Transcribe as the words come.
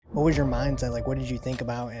What was your mindset? Like, what did you think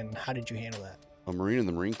about and how did you handle that? A Marine in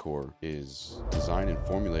the Marine Corps is designed and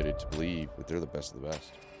formulated to believe that they're the best of the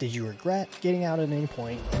best. Did you regret getting out at any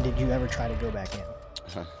point, and did you ever try to go back in?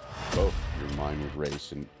 Both. Your mind would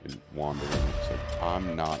race and wander, and it's like,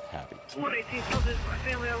 I'm not happy. 118, tell this my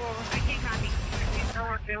family hello. I can't copy. I can't tell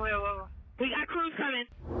my family hello. We got crews coming.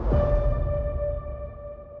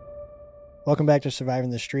 Welcome back to Surviving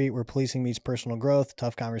the Street, where policing meets personal growth,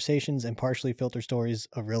 tough conversations, and partially filtered stories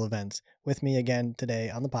of real events. With me again today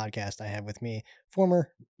on the podcast, I have with me former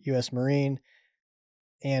U.S. Marine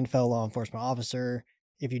and fellow law enforcement officer.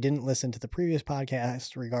 If you didn't listen to the previous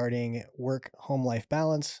podcast regarding work-home life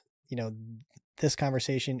balance, this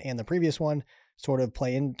conversation and the previous one sort of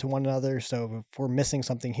play into one another. So if we're missing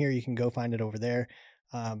something here, you can go find it over there,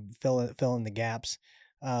 fill in the gaps.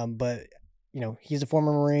 But he's a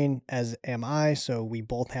former Marine, as am I. So we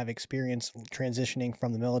both have experience transitioning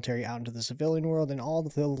from the military out into the civilian world and all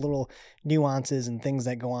the little nuances and things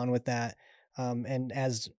that go on with that. And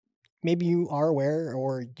as maybe you are aware,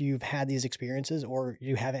 or you've had these experiences, or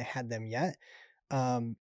you haven't had them yet,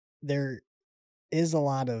 there is a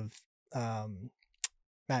lot of,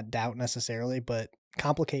 not doubt necessarily, but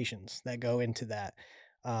complications that go into that.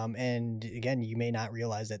 And again, you may not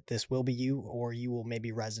realize that this will be you, or you will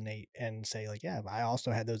maybe resonate and say like, yeah, I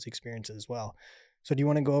also had those experiences as well. So do you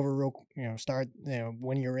want to go over start,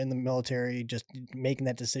 when you're in the military, just making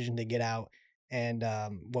that decision to get out, and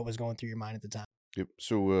what was going through your mind at the time? Yep.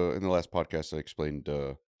 So in the last podcast, I explained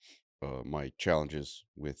my challenges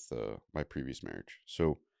with my previous marriage.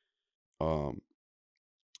 So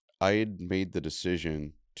I had made the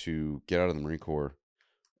decision to get out of the Marine Corps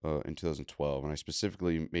in 2012, and I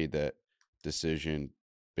specifically made that decision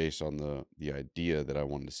based on the idea that I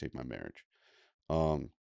wanted to save my marriage.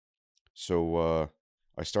 So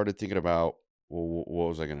I started thinking about, well, what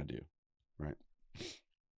was I going to do, right?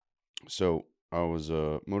 So I was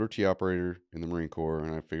a motor T operator in the Marine Corps,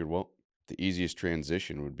 and I figured, well, the easiest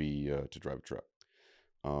transition would be to drive a truck.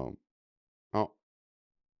 I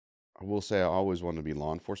will say I always wanted to be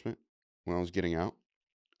law enforcement when I was getting out.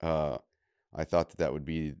 I thought that would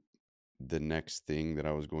be the next thing that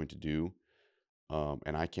I was going to do,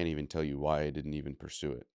 and I can't even tell you why I didn't even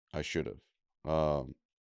pursue it. I should have. I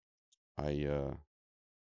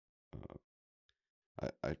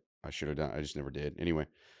should have done. I just never did. Anyway.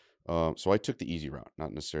 So I took the easy route,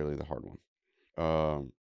 not necessarily the hard one. I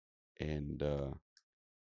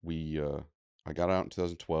got out in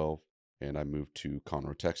 2012, and I moved to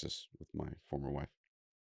Conroe, Texas with my former wife.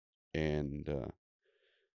 And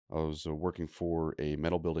I was working for a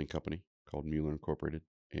metal building company called Mueller Incorporated,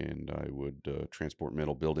 and I would transport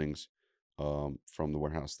metal buildings from the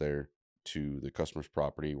warehouse there to the customer's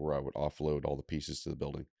property, where I would offload all the pieces to the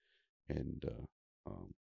building, and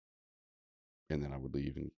then I would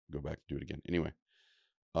leave and go back and do it again. Anyway,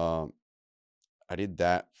 I did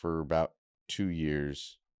that for about 2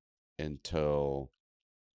 years until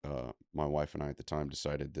my wife and I at the time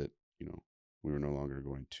decided that we were no longer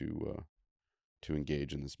going to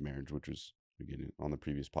engage in this marriage, which was again on the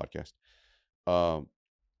previous podcast.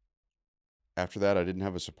 After that, I didn't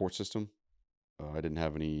have a support system. I didn't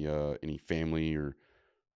have any family or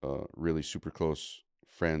really super close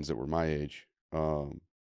friends that were my age.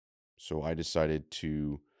 So I decided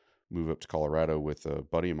to move up to Colorado with a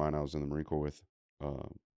buddy of mine I was in the Marine Corps with.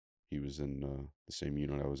 He was in the same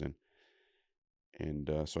unit I was in. And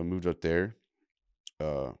so I moved up there.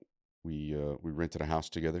 We rented a house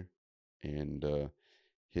together. And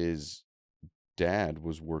his dad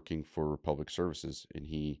was working for Public Services. And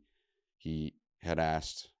he had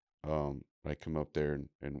asked I come up there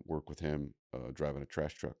and work with him driving a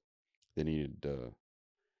trash truck. They needed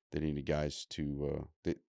guys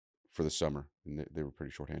for the summer, and they were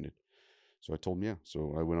pretty short-handed. So I told him, yeah.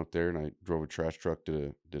 So I went up there and I drove a trash truck,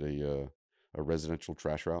 did a residential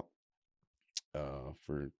trash route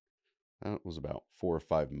for it was about 4 or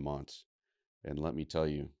 5 months, and let me tell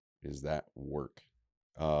you, is that work?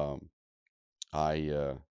 That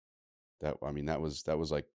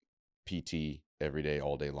was like PT every day,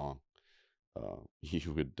 all day long.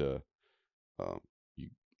 You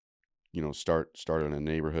would start in a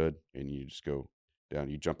neighborhood, and you just go down.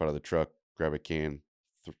 You jump out of the truck, grab a can,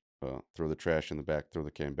 throw the trash in the back, throw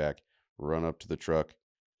the can back, run up to the truck,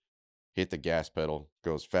 hit the gas pedal,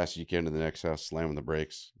 go as fast as you can to the next house, slam on the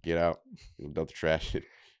brakes, get out, dump the trash.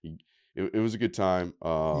 It was a good time.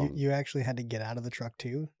 You actually had to get out of the truck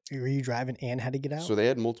too? Were you driving and had to get out? So they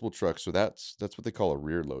had multiple trucks. So that's what they call a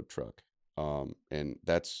rear load truck. And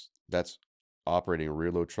that's operating a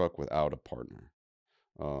rear load truck without a partner.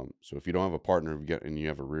 So if you don't have a partner and you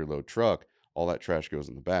have a rear load truck, all that trash goes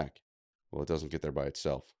in the back. Well, it doesn't get there by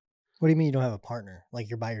itself. What do you mean you don't have a partner? Like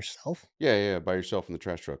you're by yourself? Yeah, by yourself in the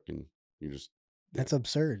trash truck, and you just That's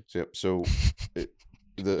absurd. so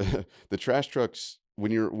the the trash trucks,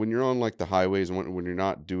 when you're on like the highways and when you're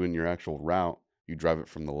not doing your actual route, you drive it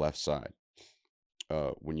from the left side.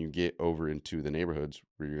 When you get over into the neighborhoods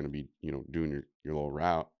where you're going to be, doing your little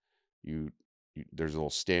route, you there's a little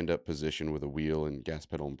stand up position with a wheel and gas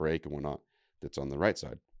pedal and brake and whatnot that's on the right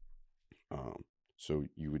side. So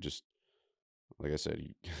you would just, like I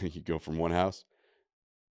said, you go from one house,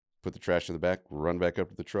 put the trash in the back, run back up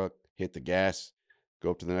to the truck, hit the gas,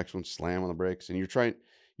 go up to the next one, slam on the brakes, and you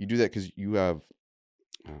do that because you have,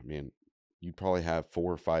 oh man, you probably have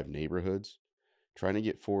 4 or 5 neighborhoods. Trying to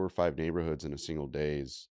get 4 or 5 neighborhoods in a single day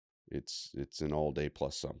it's an all day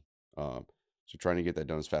plus some. So trying to get that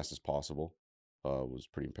done as fast as possible was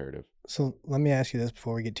pretty imperative. So let me ask you this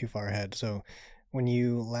before we get too far ahead. So when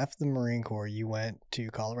you left the Marine Corps, you went to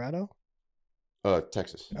Colorado?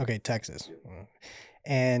 Texas. Okay, Texas.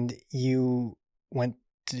 And you went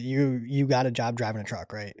to, you got a job driving a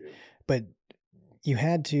truck, right? Yeah. But you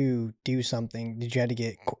had to do something. Did you have to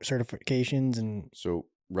get certifications and So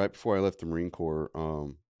right before I left the Marine Corps,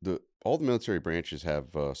 all the military branches have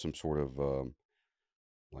some sort of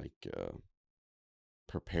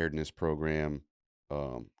preparedness program,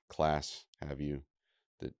 class, have you,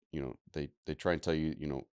 that they try and tell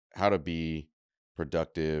you how to be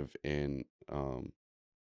productive in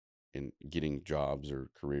getting jobs or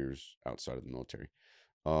careers outside of the military.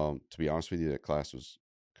 To be honest with you, that class was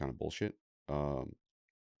kind of bullshit.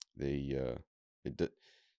 They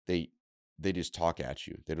they just talk at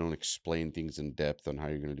you. They don't explain things in depth on how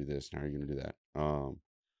you're going to do this and how you're going to do that.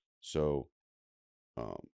 So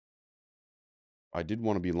I did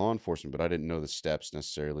want to be law enforcement, but I didn't know the steps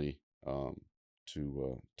necessarily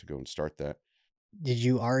to go and start that. did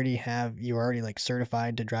you already like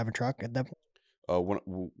certified to drive a truck at that point?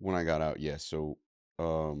 When I got out, yes. So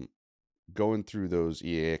going through those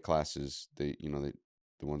EAA classes, the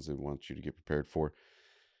ones they want you to get prepared for,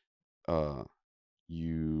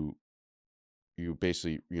 you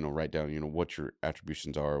basically write down what your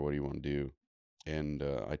attributions are, what do you want to do, and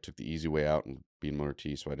I took the easy way out and being motor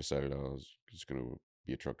T, so I decided I was just going to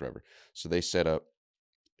be a truck driver. So they set up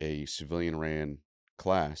a civilian ran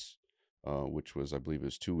class, which was, I believe it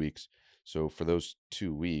was 2 weeks. So for those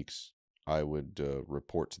 2 weeks, I would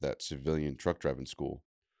report to that civilian truck driving school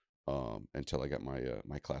until I got my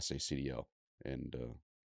my Class A CDL, and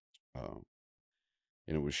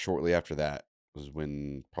it was shortly after that was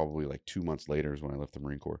when, probably like 2 months later, is when I left the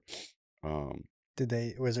Marine Corps.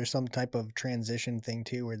 Was there some type of transition thing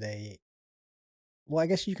too where well, I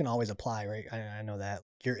guess you can always apply, right? I know that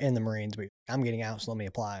you're in the Marines, but I'm getting out, so let me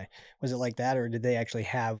apply. Was it like that, or did they actually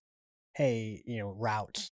have, hey,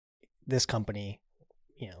 routes, this company,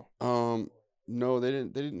 No, they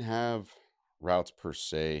didn't have routes per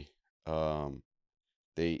se.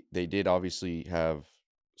 They did obviously have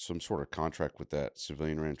some sort of contract with that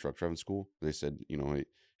civilian ran truck driving school. They said, hey,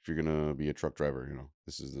 if you're gonna be a truck driver,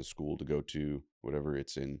 this is the school to go to. Whatever,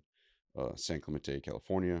 it's in San Clemente,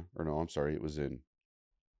 California, or no, I'm sorry, it was in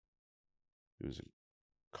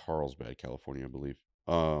Carlsbad, California, I believe.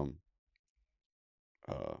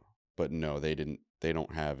 But no, they didn't. They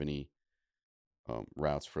don't have any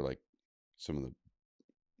routes for like some of the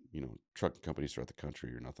trucking companies throughout the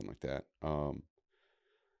country or nothing like that.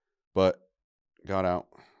 But got out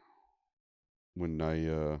when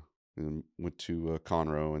I went to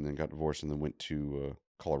Conroe, and then got divorced, and then went to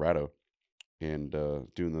Colorado, and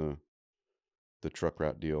doing the truck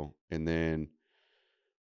route deal. And then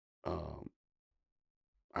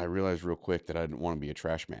I realized real quick that I didn't want to be a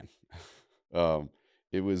trash man.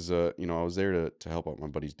 It was I was there to help out my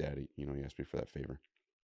buddy's daddy. He asked me for that favor.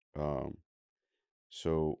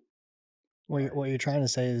 So what you're trying to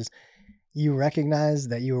say is you recognize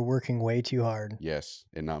that you were working way too hard. Yes,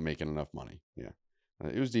 and not making enough money. Yeah,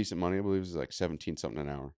 it was decent money. I believe it was like 17 something an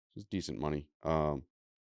hour. It was decent money.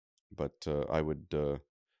 But I would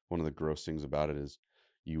one of the gross things about it is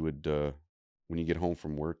you would when you get home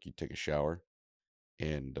from work, you'd take a shower,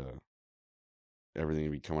 and everything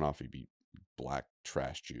would be coming off. It'd be black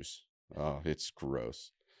trash juice. It's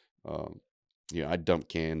gross. I dump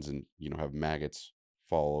cans and have maggots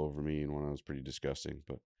fall over me, and when I was pretty disgusting.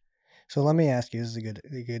 But so let me ask you. This is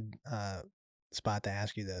a good spot to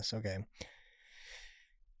ask you this. Okay.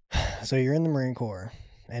 So you're in the Marine Corps,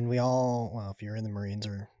 and well, if you're in the Marines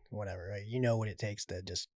or whatever, right, you know what it takes to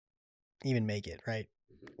just even make it, right?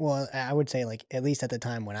 Well, I would say, like, at least at the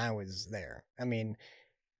time when I was there. I mean,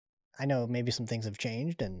 I know maybe some things have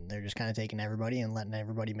changed, and they're just kind of taking everybody and letting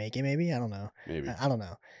everybody make it. Maybe, I don't know. Maybe I don't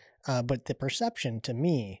know. But the perception to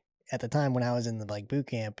me at the time when I was in the boot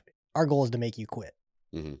camp, our goal is to make you quit.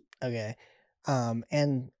 Mm-hmm. Okay.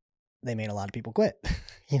 And they made a lot of people quit,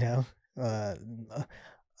 you know,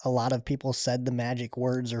 a lot of people said the magic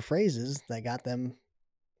words or phrases that got them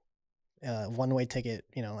one-way ticket,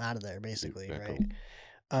 you know, out of there basically. Back right.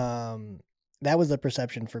 home. That was the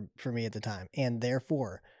perception for me at the time. And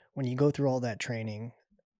therefore, when you go through all that training,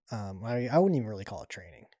 I wouldn't even really call it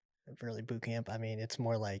training, really boot camp. I mean, it's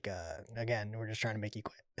more like, again, we're just trying to make you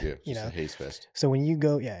quit. Yeah, you just know, a haze fest. So when you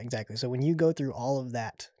go, yeah, exactly. So when you go through all of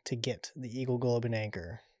that to get the Eagle, Globe, and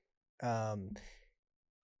Anchor,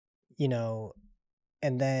 you know,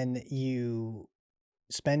 and then you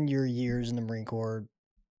spend your years in the Marine Corps.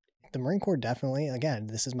 The Marine Corps definitely, again,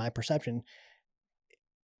 this is my perception,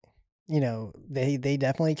 you know, they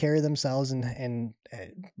definitely carry themselves and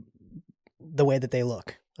the way that they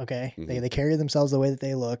look. Okay. Mm-hmm. They carry themselves the way that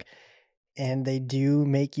they look, and they do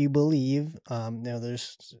make you believe, you know,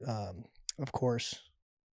 there's, of course,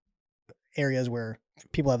 areas where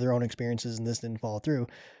people have their own experiences and this didn't follow through,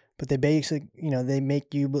 but they basically, you know, they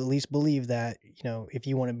make you at least believe that, you know, if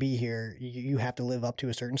you want to be here, you have to live up to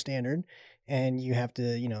a certain standard, and you have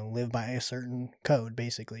to, you know, live by a certain code,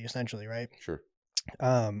 basically, essentially. Right. Sure.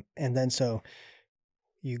 And then so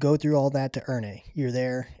you go through all that to earn it. You're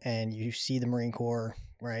there and you see the Marine Corps,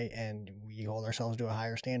 right? And we hold ourselves to a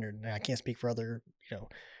higher standard. And I can't speak for other, you know,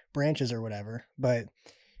 branches or whatever, but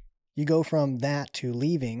you go from that to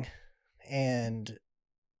leaving, and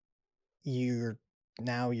you're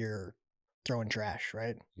throwing trash,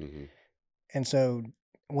 right? Mm-hmm. And so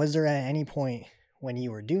was there at any point when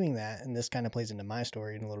you were doing that, and this kind of plays into my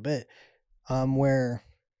story in a little bit, where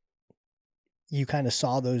you kind of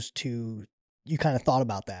saw those two, you kind of thought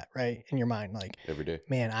about that, right, in your mind, like, Every day.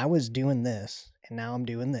 man, I was doing this and now I'm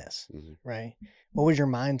doing this. Mm-hmm. Right? What was your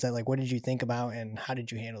mindset like? What did you think about, and how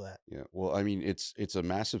did you handle that? Yeah. Well, I mean, it's a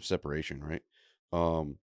massive separation, right? A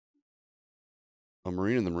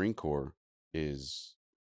Marine in the Marine Corps is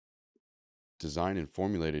designed and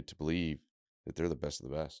formulated to believe that they're the best of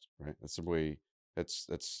the best, right? That's the way. That's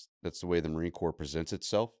the way the Marine Corps presents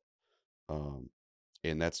itself,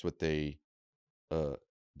 and that's what they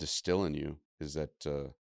distill in you, is that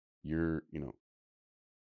you're, you know,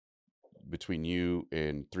 between you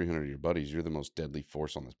and 300 of your buddies, you're the most deadly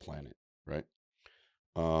force on this planet, right?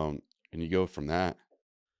 And you go from that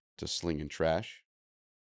to slinging trash,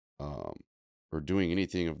 or doing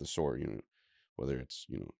anything of the sort, you know, whether it's,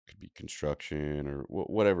 you know, it could be construction or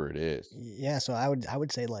whatever it is. Yeah, so I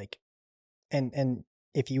would say, like, and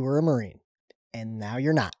if you were a Marine and now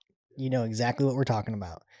you're not, you know exactly what we're talking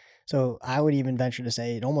about. So I would even venture to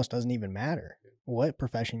say it almost doesn't even matter what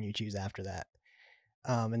profession you choose after that.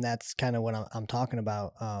 And that's kind of what I'm talking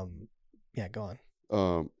about. Yeah, go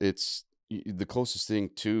on. It's the closest thing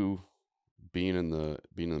to being in the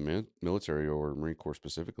military, or Marine Corps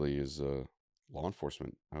specifically, is law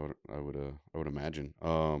enforcement. I would imagine.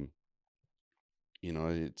 You know,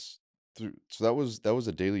 it's so that was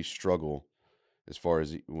a daily struggle, as far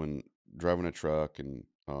as when driving a truck, and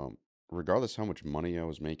regardless how much money I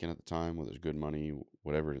was making at the time, whether it's good money,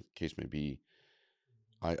 whatever the case may be,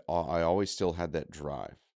 I always still had that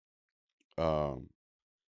drive. Um,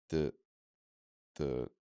 the the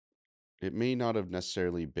it may not have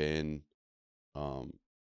necessarily been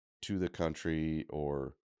to the country,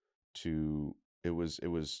 or to it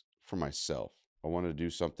was for myself. I wanted to do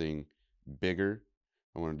something bigger.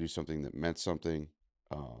 I wanted to do something that meant something.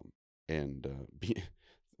 And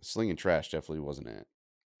slinging trash definitely wasn't it.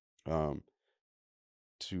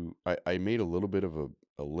 I made a little bit of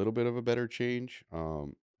a better change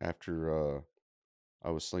after I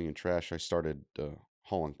was slinging trash. I started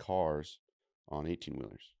hauling cars on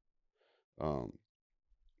 18-wheelers.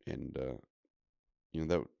 And you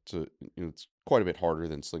know, it's quite a bit harder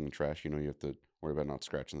than slinging trash. You know, you have to worry about not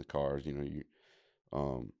scratching the cars. You know,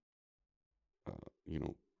 um you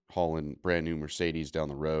know, hauling brand new Mercedes down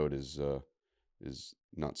the road is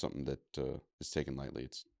not something that is taken lightly.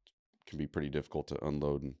 It can be pretty difficult to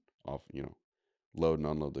unload and off, you know, load and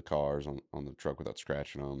unload the cars on the truck without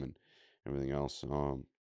scratching them and everything else.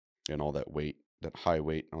 And all that weight, that high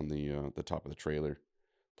weight on the top of the trailer,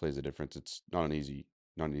 plays a difference. It's not an easy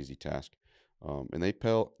task. And they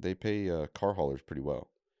pay car haulers pretty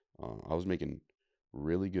well. I was making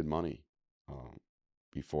really good money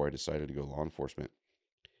before I decided to go law enforcement,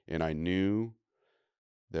 and I knew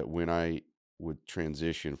that when I would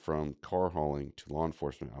transition from car hauling to law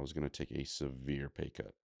enforcement, I was going to take a severe pay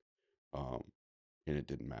cut, and it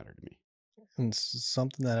didn't matter to me. And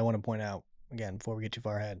something that I want to point out again before we get too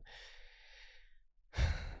far ahead.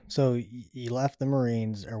 So you left the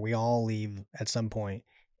Marines, or we all leave at some point,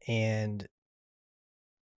 and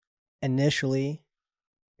initially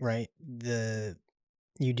right?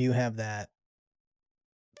 You do have that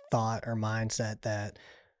thought or mindset that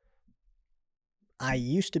I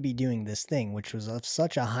used to be doing this thing, which was of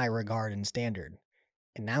such a high regard and standard,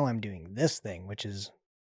 and now I'm doing this thing, which is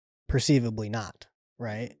perceivably not,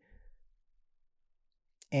 right?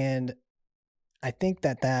 And I think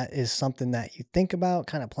that is something that you think about,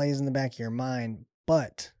 kind of plays in the back of your mind,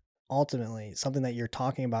 but ultimately something that you're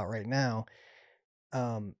talking about right now,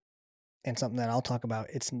 and something that I'll talk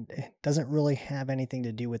about, it doesn't really have anything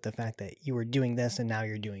to do with the fact that you were doing this and now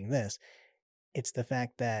you're doing this. It's the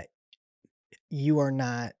fact that you are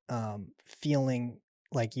not feeling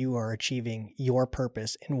like you are achieving your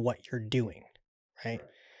purpose in what you're doing, right?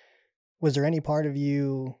 Was there any part of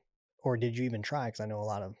you, or did you even try? Because I know a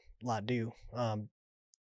lot do.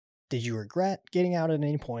 Did you regret getting out at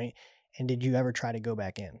any point, and did you ever try to go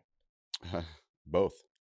back in? Both.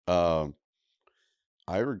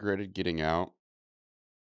 I regretted getting out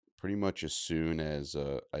pretty much as soon as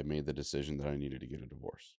I made the decision that I needed to get a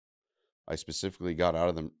divorce. I specifically got out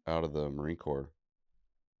of the Marine Corps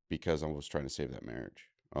because I was trying to save that marriage,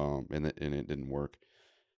 and it didn't work.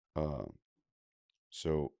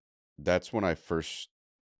 So that's when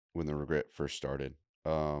when the regret first started.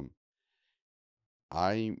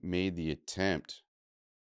 I made the attempt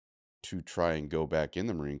to try and go back in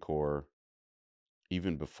the Marine Corps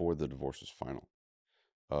even before the divorce was final.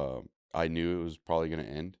 I knew it was probably going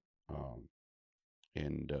to end,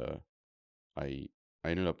 and I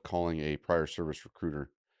ended up calling a prior service recruiter,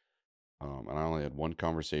 and I only had one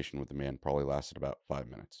conversation with the man, probably lasted about 5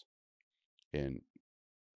 minutes. And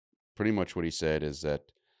pretty much what he said is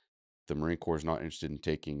that the Marine Corps is not interested in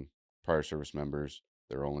taking prior service members.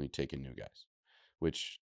 They're only taking new guys,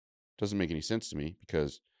 which doesn't make any sense to me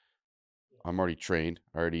because I'm already trained.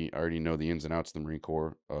 I already know the ins and outs of the Marine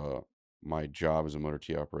Corps. My job as a motor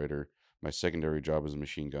T operator, my secondary job as a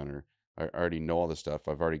machine gunner. I already know all this stuff.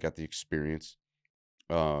 I've already got the experience.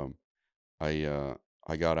 Um, I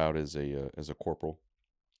got out as a corporal,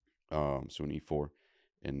 so an E4,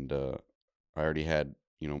 and I already had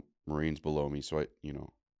Marines below me, so I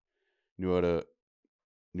knew how to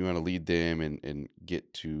lead them and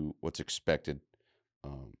get to what's expected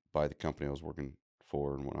by the company I was working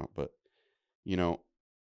for and whatnot. But you know,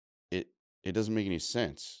 it doesn't make any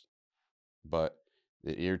sense. But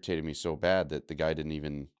it irritated me so bad that the guy didn't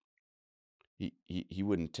even he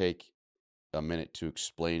wouldn't take a minute to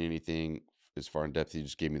explain anything as far in depth. He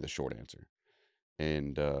just gave me the short answer,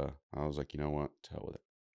 and I was like, you know what, to hell with it.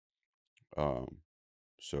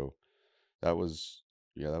 So that was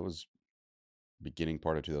beginning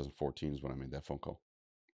part of 2014 is when I made that phone call.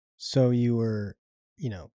 So you were,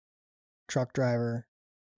 truck driver,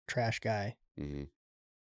 trash guy, Mm-hmm.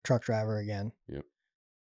 truck driver again. Yep.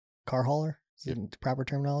 Car hauler is Yep. the proper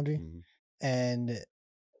terminology. Mm-hmm. And,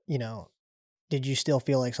 did you still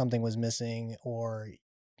feel like something was missing, or,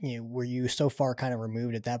 were you so far kind of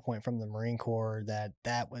removed at that point from the Marine Corps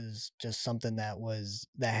that was just something that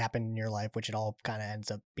happened in your life, which it all kind of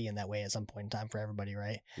ends up being that way at some point in time for everybody,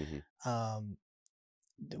 right? Mm-hmm.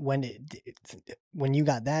 When you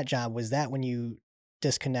got that job, was that when you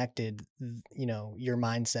disconnected, your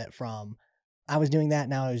mindset from, I was doing that,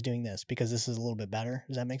 now I was doing this because this is a little bit better?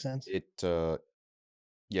 Does that make sense?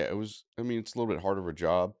 Yeah, it was. I mean, it's a little bit harder of a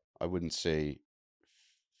job. I wouldn't say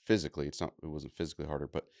physically. It wasn't physically harder,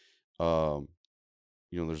 but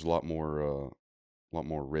there's a lot more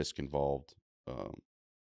risk involved.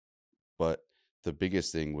 But the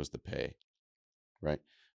biggest thing was the pay, right?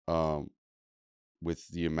 With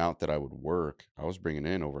the amount that I would work, I was bringing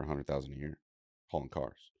in over 100,000 a year hauling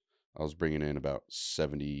cars. I was bringing in about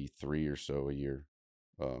 73 or so a year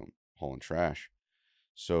hauling trash.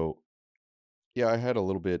 So yeah, I had a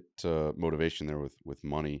little bit motivation there with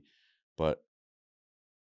money, but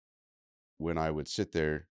when I would sit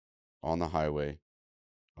there on the highway,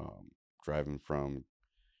 driving from,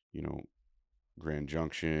 Grand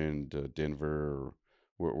Junction to Denver,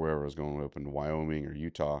 or wherever I was going, up in Wyoming or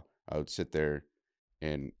Utah, I would sit there,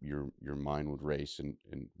 and your mind would race and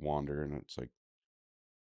wander, and it's like,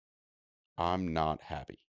 I'm not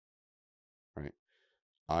happy, right?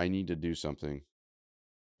 I need to do something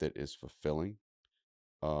that is fulfilling.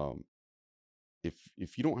 Um,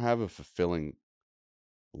 if you don't have a fulfilling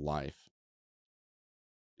life,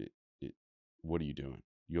 it, what are you doing?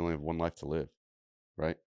 You only have one life to live,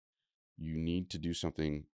 right? You need to do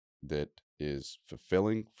something that is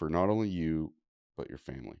fulfilling for not only you, but your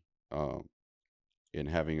family. And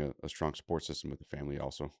having a strong support system with the family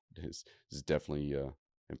also is definitely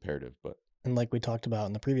imperative. But And like we talked about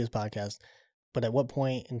in the previous podcast, but at what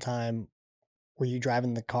point in time were you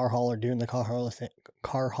driving the car hauler, doing the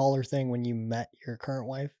car hauler thing when you met your current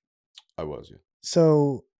wife? I was, yeah.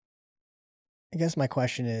 So I guess my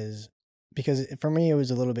question is, because for me it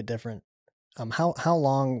was a little bit different. How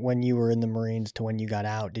long when you were in the Marines to when you got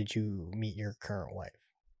out did you meet your current wife?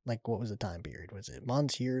 Like, what was the time period? Was it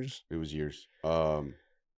months, years? It was years. So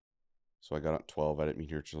I got out 12. I didn't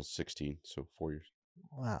meet her till 16, so 4 years.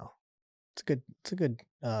 Wow, it's a good.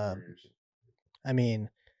 4 years. I mean,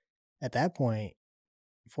 at that point,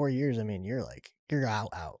 4 years. I mean, you're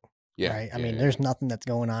out. Yeah, Right. I yeah, mean, yeah. there's nothing that's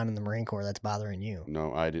going on in the Marine Corps that's bothering you.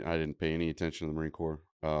 No, I didn't pay any attention to the Marine Corps.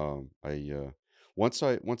 Once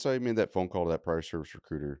I made that phone call to that prior service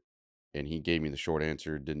recruiter, and he gave me the short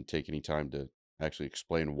answer, didn't take any time to actually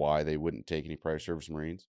explain why they wouldn't take any prior service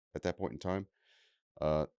Marines at that point in time.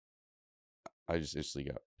 I just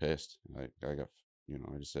instantly got pissed. I got,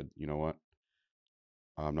 I just said, you know what?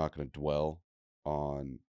 I'm not going to dwell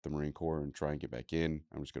on the Marine Corps and try and get back in.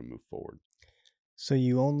 I'm just going to move forward. So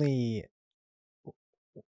you only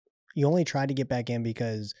tried to get back in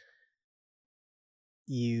because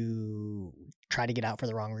you tried to get out for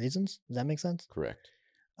the wrong reasons. Does that make sense? Correct.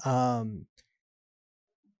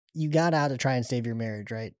 You got out to try and save your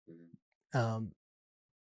marriage, right?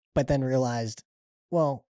 But then realized,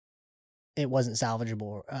 well, it wasn't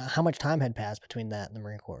salvageable. How much time had passed between that and the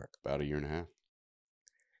Marine Corps? About 1.5 years.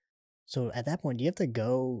 So at that point, do you have to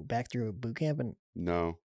go back through a boot camp? And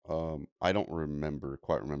no, I don't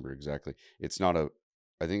quite remember exactly. It's not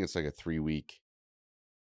I think it's like a 3-week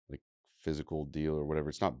like physical deal or whatever.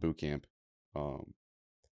 It's not boot camp. But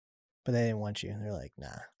they didn't want you. They're like, nah.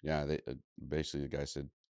 Yeah, they basically the guy said,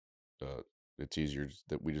 it's easier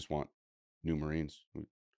that we just want new Marines.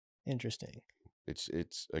 Interesting.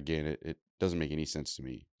 It's again, it doesn't make any sense to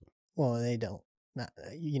me. Well, they don't. Not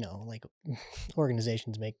like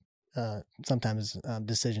organizations make sometimes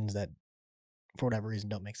decisions that for whatever reason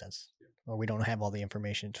don't make sense, or we don't have all the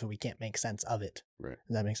information, so we can't make sense of it. Right.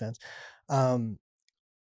 Does that make sense?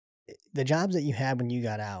 The jobs that you had when you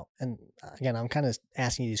got out, and again, I'm kind of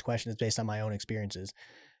asking you these questions based on my own experiences.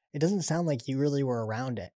 It doesn't sound like you really were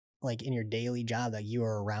around it, like in your daily job, that you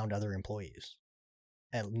were around other employees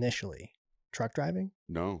initially. Truck driving?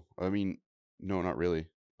 No, I mean, no, not really.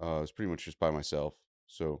 It's pretty much just by myself.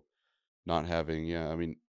 So not having, I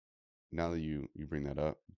mean, now that you bring that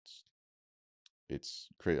up, it's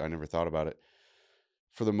crazy. I never thought about it.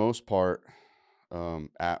 For the most part,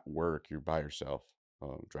 at work, you're by yourself,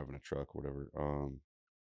 driving a truck, whatever.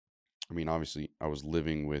 I mean, obviously, I was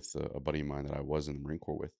living with a buddy of mine that I was in the Marine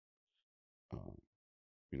Corps with.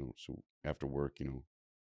 So after work,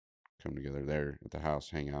 come together there at the house,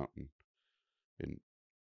 hang out, and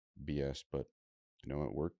BS. But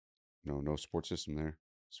at work, no support system there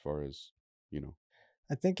as far as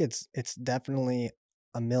I think it's definitely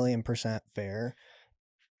 1,000,000% fair,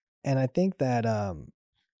 and I think that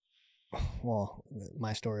well,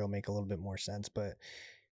 my story will make a little bit more sense, but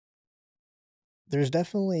there's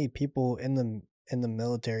definitely people in the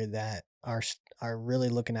military that are really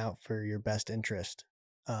looking out for your best interest,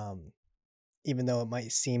 even though it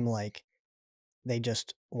might seem like they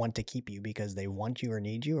just want to keep you because they want you or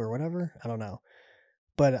need you or whatever. I don't know,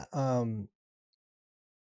 but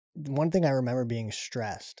one thing I remember being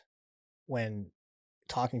stressed when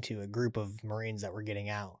talking to a group of Marines that were getting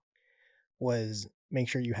out was make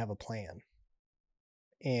sure you have a plan.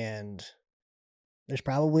 And there's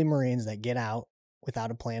probably Marines that get out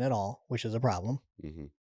without a plan at all, which is a problem. Mm-hmm.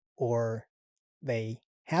 Or they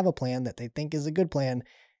have a plan that they think is a good plan,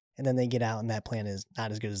 and then they get out and that plan is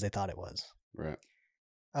not as good as they thought it was. Right.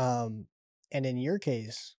 And in your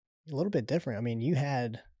case, a little bit different. I mean, you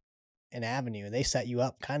had an avenue. They set you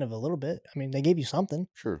up kind of a little bit. I mean, they gave you something.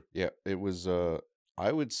 Sure. Yeah. It was,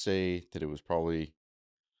 I would say that it was probably,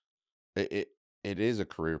 it is a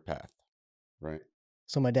career path, right?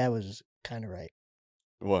 So my dad was kind of right.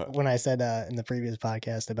 What? When I said in the previous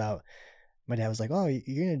podcast about my dad was like, oh,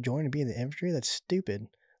 you're going to join and be in the infantry? That's stupid.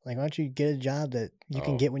 Like, why don't you get a job that you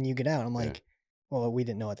can get when you get out? I'm like, well, we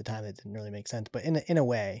didn't know at the time. It didn't really make sense, but in a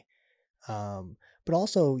way. But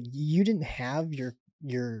also, you didn't have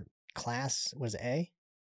your class, was it A?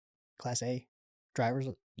 Class A drivers?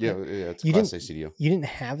 Yeah, it's Class A CDO. You didn't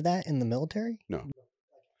have that in the military?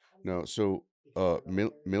 No. So,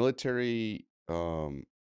 military,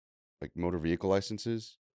 like motor vehicle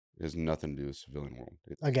licenses has nothing to do with the civilian world.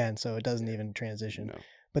 Again, so it doesn't even transition. No.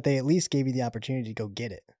 But they at least gave you the opportunity to go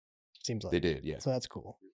get it. Seems like they did, yeah. So that's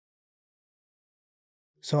cool.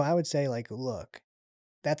 So I would say, like, look,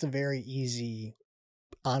 that's a very easy,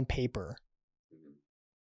 on paper.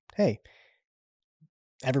 Hey,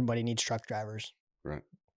 everybody needs truck drivers. Right.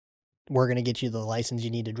 We're going to get you the license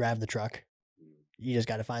you need to drive the truck. You just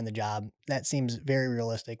got to find the job. That seems very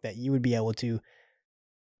realistic that you would be able to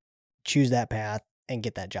choose that path and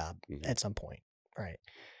get that job at some point. Right.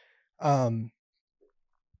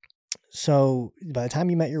 So by the time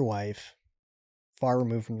you met your wife, far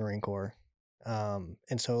removed from the Marine Corps,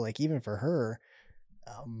 and so like even for her,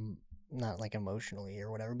 not like emotionally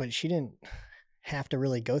or whatever, but she didn't have to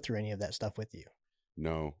really go through any of that stuff with you.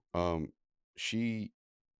 No. She,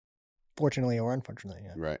 fortunately or unfortunately,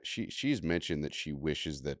 yeah. right. She's mentioned that she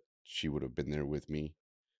wishes that she would have been there with me.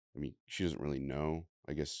 I mean, she doesn't really know,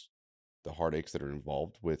 I guess, the heartaches that are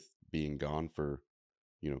involved with being gone for,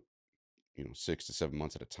 6 to 7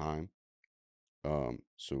 months at a time.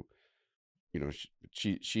 So,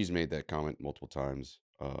 she's made that comment multiple times,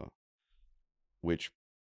 which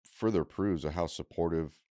further proves how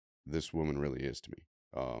supportive this woman really is to me,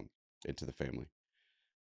 and to the family.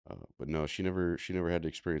 But no, she never had to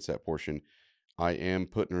experience that portion. I am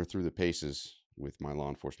putting her through the paces with my law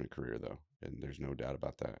enforcement career, though, and there's no doubt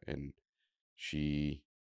about that. And she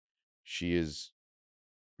is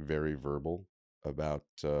very verbal about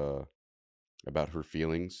her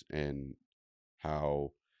feelings and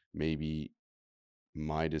how maybe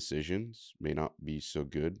my decisions may not be so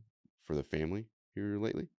good for the family here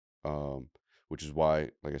lately. Which is why,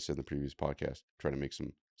 like I said in the previous podcast, trying to make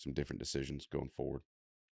some different decisions going forward.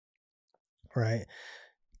 Right.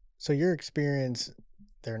 So your experience,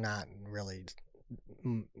 they're not really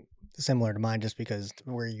similar to mine, just because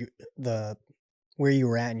where you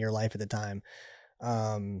were at in your life at the time.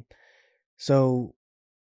 So,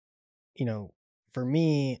 for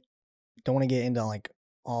me, don't want to get into like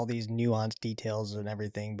all these nuanced details and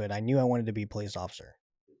everything, but I knew I wanted to be a police officer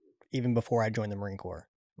even before I joined the Marine Corps.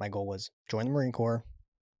 My goal was join the Marine Corps,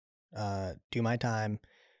 do my time,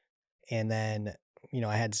 and then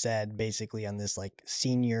I had said basically on this like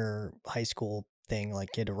senior high school thing,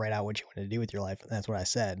 like you had to write out what you wanted to do with your life. And that's what I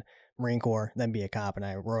said: Marine Corps, then be a cop. And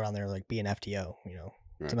I wrote on there like be an FTO. It's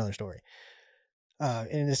Right. another story.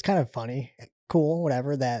 And it's kind of funny, cool,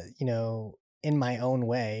 whatever. That in my own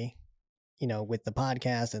way, with the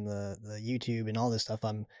podcast and the YouTube and all this stuff,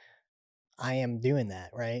 I am doing that,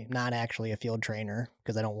 right? Not actually a field trainer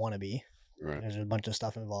because I don't want to be. Right. There's a bunch of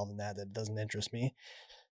stuff involved in that doesn't interest me.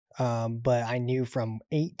 But I knew from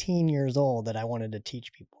 18 years old that I wanted to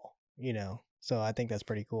teach people, so I think that's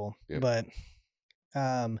pretty cool. Yep. But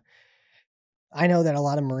I know that a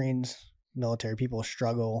lot of Marines, military people,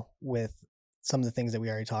 struggle with some of the things that we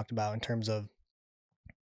already talked about in terms of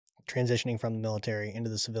transitioning from the military into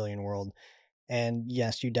the civilian world. And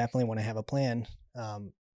yes, you definitely want to have a plan.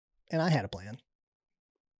 And I had a plan,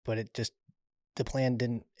 but the plan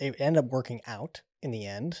it ended up working out in the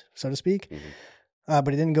end, so to speak. But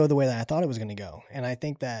it didn't go the way that I thought it was going to go. And I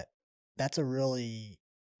think that that's a really,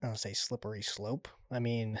 I don't say slippery slope. I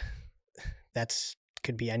mean,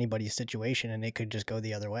 could be anybody's situation and it could just go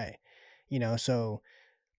the other way, so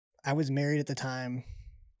I was married at the time.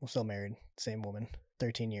 Well, still married, same woman,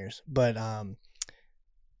 13 years. But, I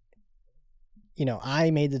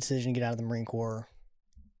made the decision to get out of the Marine Corps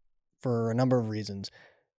for a number of reasons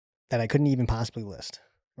that I couldn't even possibly list,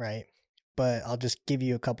 right? But I'll just give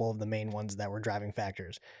you a couple of the main ones that were driving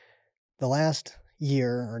factors. The last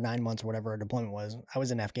year or 9 months or whatever our deployment was, I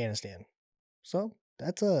was in Afghanistan. So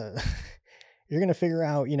that's you're going to figure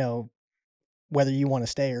out, whether you want to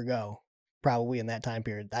stay or go probably in that time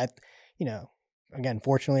period. That, again,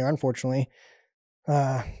 fortunately or unfortunately,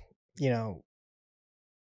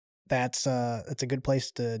 that's it's a good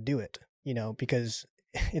place to do it, because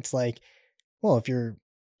it's like, well, if you're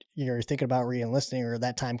thinking about re-enlisting or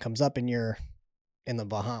that time comes up and you're in the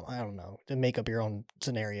Bahamas, I don't know, to make up your own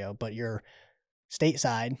scenario, but you're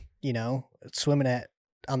stateside, swimming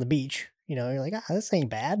on the beach, you're like, this ain't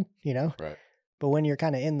bad, Right. But when you're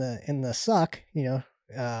kind of in the suck,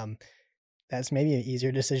 that's maybe an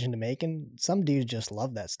easier decision to make. And some dudes just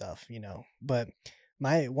love that stuff, but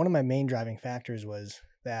one of my main driving factors was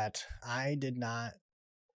that I did not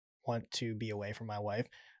want to be away from my wife.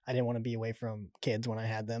 I didn't want to be away from kids when I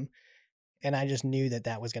had them. And I just knew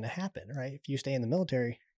that was going to happen, right? If you stay in the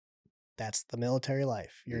military, that's the military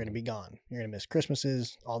life. You're going to be gone. You're going to miss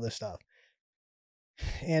Christmases, all this stuff.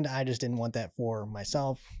 And I just didn't want that for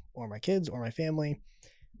myself or my kids or my family.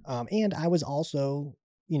 And I was also,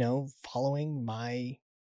 following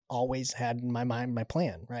always had in my mind, my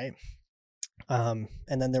plan, right? And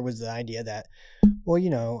then there was the idea that, well,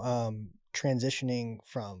 transitioning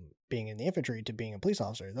from being in the infantry to being a police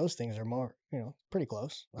officer, those things are more, pretty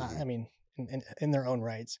close. I mean, in their own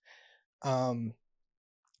rights.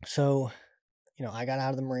 So, I got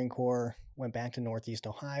out of the Marine Corps, went back to Northeast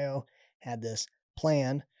Ohio, had this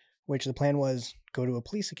plan, which the plan was go to a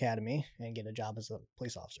police academy and get a job as a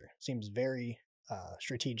police officer. Seems very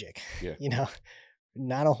strategic. Yeah. You know,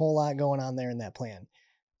 not a whole lot going on there in that plan.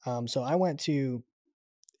 So I went to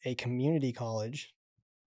a community college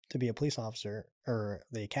to be a police officer, or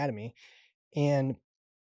the academy. And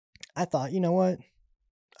I thought, you know what?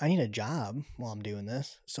 I need a job while I'm doing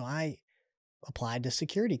this. So I applied to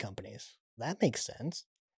security companies. That makes sense.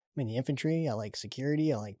 I'm in the infantry. I like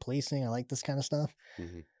security. I like policing. I like this kind of stuff.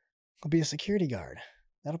 Mm-hmm. I'll be a security guard.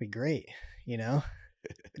 That'll be great. You know,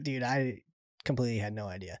 dude, I completely had no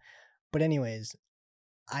idea. But anyways,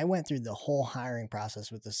 I went through the whole hiring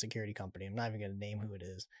process with the security company. I'm not even going to name who it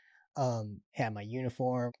is. Had my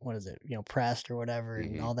uniform, what is it, pressed or whatever,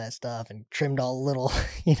 and Mm-hmm. all that stuff, and trimmed all the little,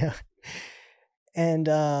 and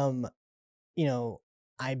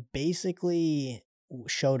I basically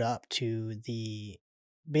showed up to the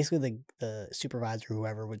supervisor,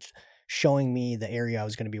 whoever, was showing me the area I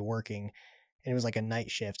was going to be working, and it was like a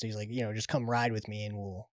night shift. So he's like, just come ride with me and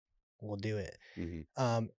we'll do it.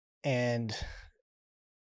 Mm-hmm. And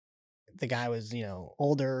the guy was,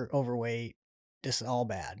 older, overweight, just all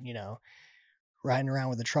bad, riding around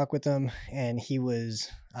with the truck with him. And he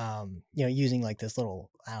was, using like this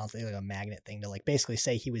little, I don't think, like a magnet thing to like basically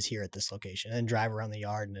say he was here at this location and drive around the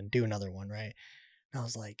yard and then do another one. Right. And I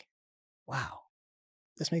was like, wow,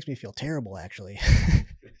 this makes me feel terrible, actually.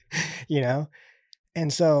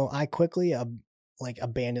 And so I quickly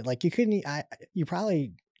abandoned, like you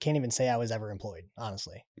probably can't even say I was ever employed,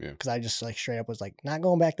 honestly. Yeah. Because I just like straight up was like, not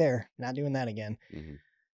going back there, not doing that again. Mm-hmm.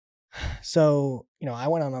 So, I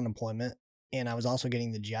went on unemployment, and I was also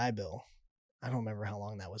getting the GI Bill. I don't remember how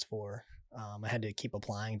long that was for. I had to keep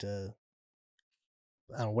applying to,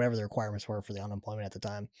 I don't know, whatever the requirements were for the unemployment at the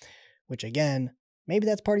time, which again, maybe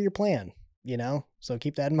that's part of your plan, so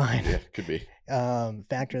keep that in mind. Yeah, could be.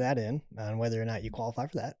 Factor that in on whether or not you qualify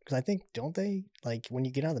for that. Because I think, don't they, like when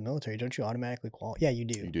you get out of the military, don't you automatically qualify? Yeah, you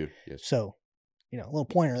do. You do, yes. So, a little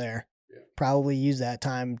pointer there. Yeah. Probably use that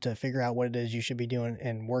time to figure out what it is you should be doing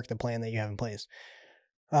and work the plan that you have in place.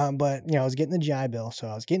 But I was getting the GI Bill, so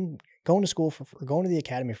I was going to school going to the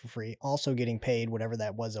academy for free, also getting paid whatever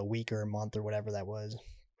that was, a week or a month or whatever that was.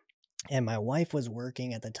 And my wife was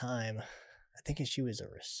working at the time. I think she was a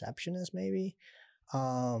receptionist, maybe.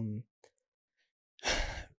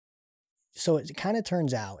 So it kind of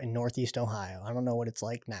turns out in Northeast Ohio, I don't know what it's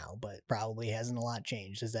like now, but probably hasn't a lot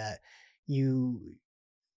changed, is that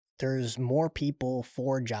there's more people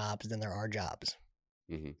for jobs than there are jobs.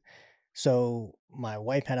 Mm-hmm. So my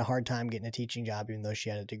wife had a hard time getting a teaching job, even though she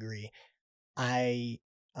had a degree. I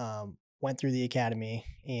went through the academy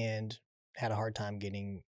and had a hard time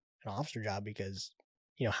getting an officer job because,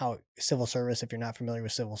 how civil service, if you're not familiar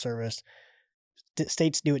with civil service,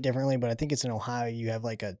 states do it differently, but I think it's in Ohio. You have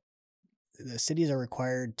like the cities are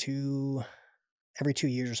required every 2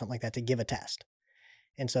 years or something like that to give a test.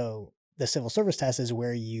 And so the civil service test is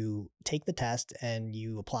where you take the test and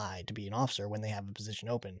you apply to be an officer when they have a position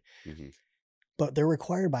open. Mm-hmm. But they're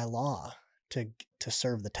required by law to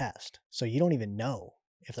serve the test. So you don't even know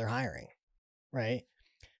if they're hiring, right?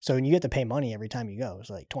 So you get to pay money every time you go. It's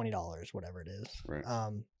like $20, whatever it is. Right.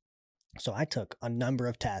 So I took a number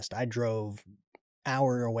of tests. I drove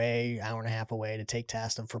hour and a half away to take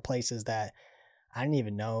tests for places that I didn't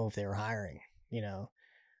even know if they were hiring,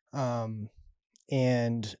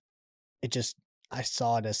 and it just, I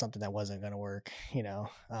saw it as something that wasn't going to work,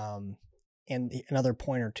 and another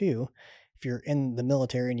point or two, if you're in the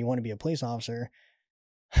military and you want to be a police officer,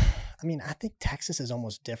 I mean, I think Texas is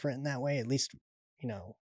almost different in that way, at least,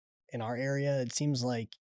 in our area. It seems like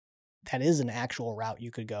that is an actual route you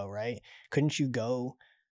could go, right? Couldn't you go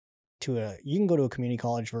you can go to a community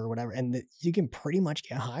college for whatever, and you can pretty much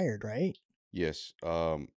get hired, right? Yes.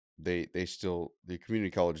 They still, the community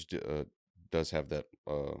college does have that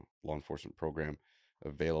law enforcement program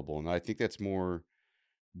available, and I think that's more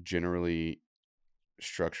generally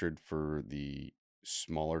structured for the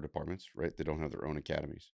smaller departments, right? They don't have their own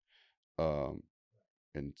academies, and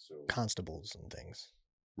so Constables and things.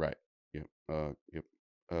 right. Yep. Yep.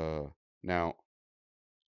 Now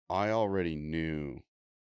I already knew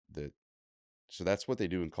that, so that's what they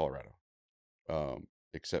do in Colorado,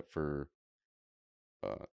 except for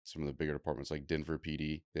some of the bigger departments like Denver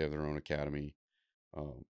PD. They have their own academy.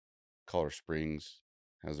 Colorado Springs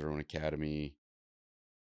has their own academy,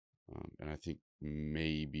 and I think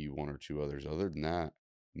maybe one or two others. Other than that,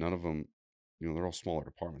 none of them, they're all smaller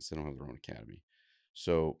departments. They don't have their own academy.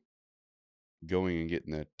 So going and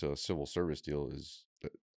getting that civil service deal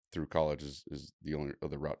through college is the only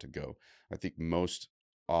other route to go. I think most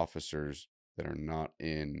officers that are not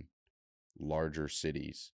in larger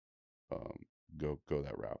cities go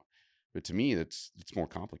that route. But to me, it's more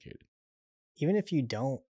complicated. Even if you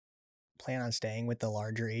don't plan on staying with the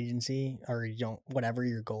larger agency, or you don't, whatever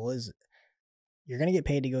your goal is, you're going to get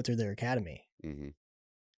paid to go through their academy. Mm-hmm.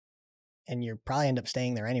 And you probably end up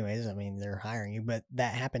staying there anyways. I mean, they're hiring you, but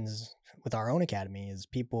that happens with our own academy is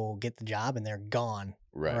people get the job and they're gone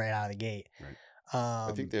right out of the gate. Right.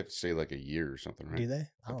 I think they have to stay like a year or something, right? Do they?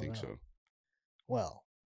 I think so. Well,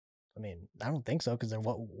 I mean, I don't think so, because they're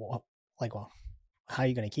how are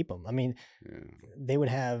you going to keep them? I mean, they would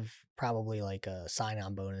have probably like a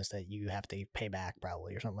sign-on bonus that you have to pay back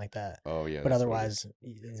probably or something like that. Oh yeah. But otherwise,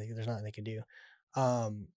 there's nothing they could do.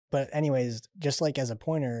 But anyways, just like as a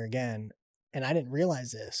pointer again, and I didn't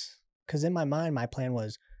realize this because in my mind, my plan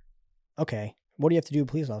was, okay, what do you have to do,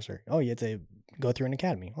 police officer? Oh, you have to go through an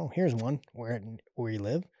academy. Oh, here's one where you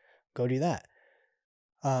live. Go do that.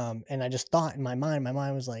 And I just thought in my mind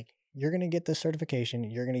was like, you're going to get this certification.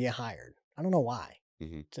 You're going to get hired. I don't know why.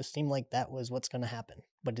 Mm-hmm. It just seemed like that was what's going to happen.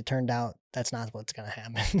 But it turned out that's not what's going to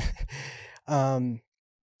happen.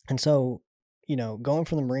 And so, going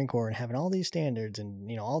from the Marine Corps and having all these standards and,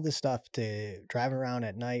 all this stuff to driving around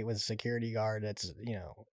at night with a security guard that's,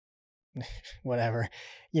 whatever,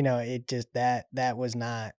 it just, that was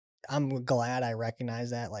not, I'm glad I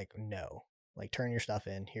recognize that. Like, no, like turn your stuff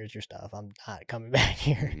in. Here's your stuff. I'm not coming back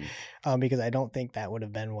here. Mm-hmm. Because I don't think that would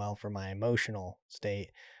have been well for my emotional state.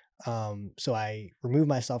 So I removed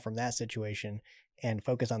myself from that situation and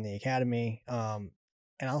focused on the academy. And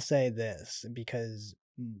I'll say this because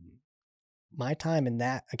my time in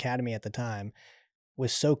that academy at the time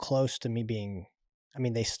was so close to me being, I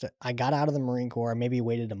mean, I got out of the Marine Corps, I maybe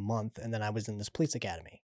waited a month, and then I was in this police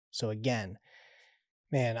academy. So again,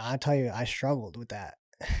 man, I tell you, I struggled with that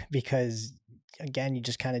because again, you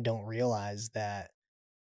just kind of don't realize that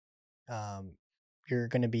you're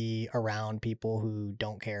going to be around people who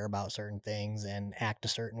don't care about certain things and act a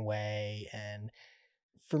certain way. And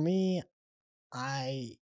for me,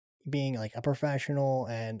 being like a professional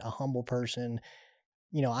and a humble person,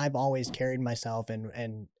 I've always carried myself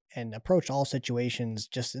and approached all situations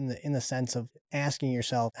just in the sense of asking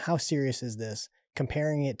yourself, how serious is this?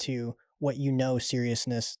 Comparing it to what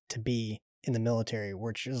seriousness to be in the military,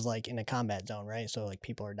 which is like in a combat zone, right? So like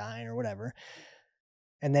people are dying or whatever.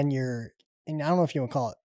 And then and I don't know if you would call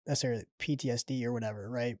it necessarily PTSD or whatever,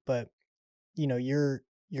 right? But you're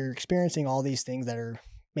experiencing all these things that are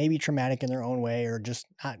maybe traumatic in their own way, or just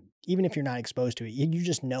not, even if you're not exposed to it, you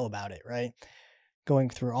just know about it, right? Going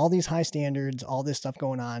through all these high standards, all this stuff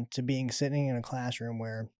going on, to sitting in a classroom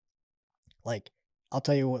where, like, I'll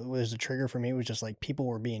tell you what was the trigger for me was just like people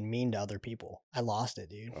were being mean to other people. I lost it,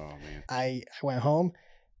 dude. Oh man. I went home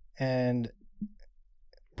and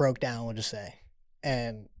broke down, we'll just say.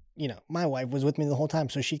 And my wife was with me the whole time,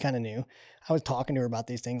 so she kind of knew. I was talking to her about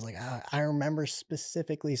these things. Like, I remember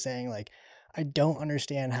specifically saying, like, I don't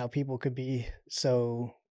understand how people could be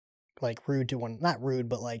so, like, rude to not rude,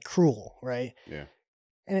 but like cruel, right? Yeah.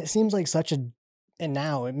 And it seems like and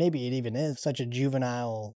now maybe it even is such a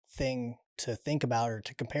juvenile thing to think about or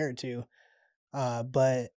to compare it to.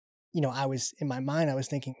 But, I was, in my mind, I was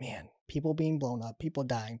thinking, man, people being blown up, people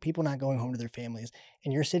dying, people not going home to their families.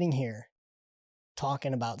 And you're sitting here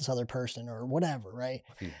talking about this other person or whatever, right?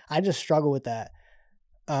 I just struggle with that.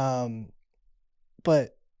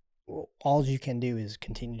 But all you can do is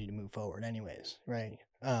continue to move forward anyways, right?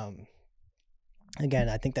 Again,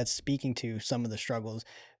 I think that's speaking to some of the struggles.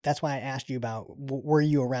 That's why I asked you about, were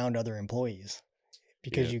you around other employees?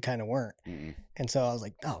 Because you kind of weren't. Mm-mm. And so I was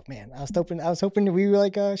like, oh man, I was hoping we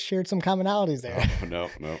like shared some commonalities there. Oh,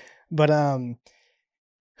 no. But,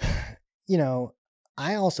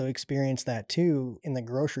 I also experienced that too in the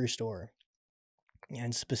grocery store,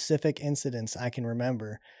 and specific incidents I can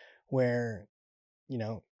remember where,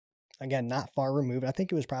 again, not far removed. I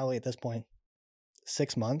think it was probably at this point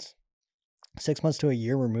 6 months to a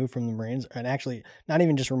year removed from the Marines, and actually not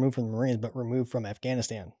even just removed from the Marines, but removed from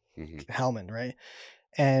Afghanistan, Helmand, right?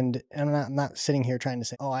 And I'm not sitting here trying to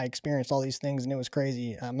say, oh, I experienced all these things and it was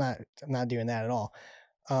crazy. I'm not doing that at all.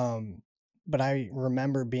 But I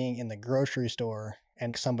remember being in the grocery store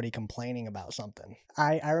and somebody complaining about something.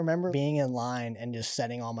 I remember being in line and just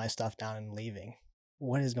setting all my stuff down and leaving.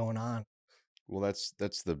 What is going on? Well,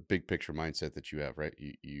 that's the big picture mindset that you have, right?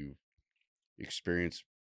 You experience,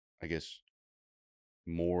 I guess,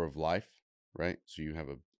 more of life, right? So you have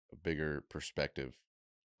a bigger perspective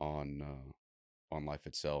on life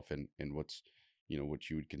itself and what's, what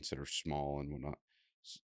you would consider small and whatnot.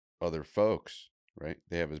 Other folks, right?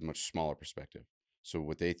 They have a much smaller perspective. So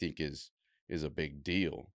what they think is a big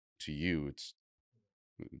deal to you, it's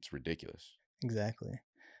ridiculous. Exactly.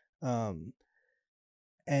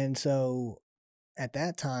 And so at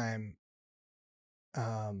that time,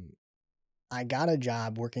 I got a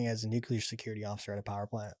job working as a nuclear security officer at a power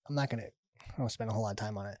plant. I don't spend a whole lot of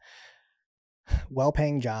time on it.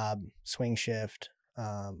 Well-paying job, swing shift.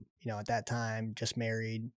 At that time, just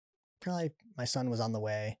married. Probably my son was on the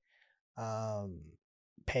way.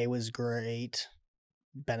 Pay was great.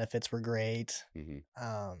 Benefits were great.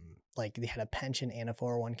 Like they had a pension and a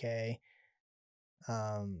 401k.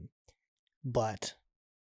 But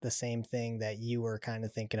the same thing that you were kind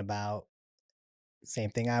of thinking about, same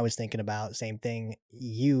thing I was thinking about, same thing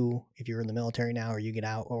you, if you were in the military now or you get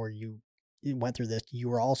out or you went through this, you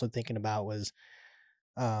were also thinking about was,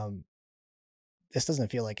 this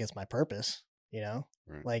doesn't feel like it's my purpose,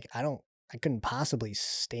 Right. Like I couldn't possibly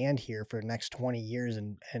stand here for the next 20 years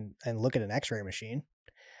and look at an x-ray machine.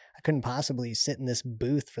 I couldn't possibly sit in this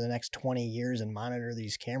booth for the next 20 years and monitor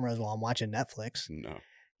these cameras while I'm watching Netflix,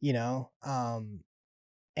 No.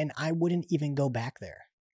 And I wouldn't even go back there,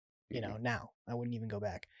 now I wouldn't even go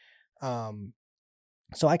back.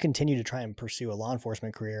 So I continue to try and pursue a law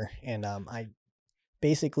enforcement career. And I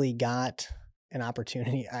basically got an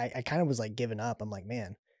opportunity. I kind of was like giving up. I'm like,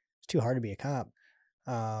 man, it's too hard to be a cop.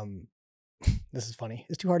 This is funny.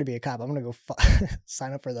 It's too hard to be a cop. I'm going to go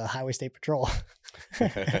sign up for the Highway State Patrol.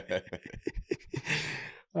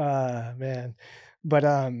 Man.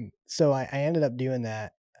 But so I ended up doing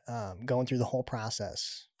that, going through the whole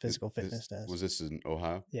process, physical fitness test. Was this in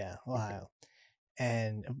Ohio? Yeah, Ohio. Okay.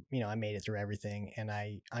 And, I made it through everything, and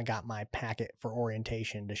I got my packet for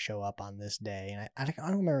orientation to show up on this day. And I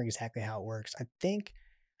don't remember exactly how it works. I think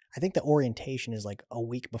the orientation is like a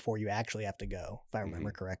week before you actually have to go, if I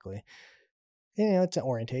remember correctly. It's an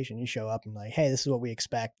orientation. You show up and like, hey, this is what we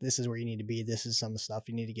expect. This is where you need to be. This is some stuff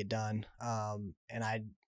you need to get done.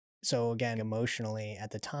 So again, emotionally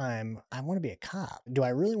at the time, I want to be a cop. Do I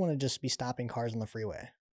really want to just be stopping cars on the freeway?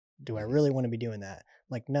 Do I really want to be doing that?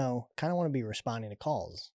 Like, no, kind of want to be responding to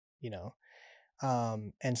calls,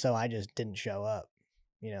 and so I just didn't show up,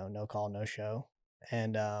 no call, no show.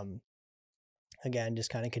 And again,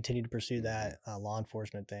 just kind of continued to pursue that law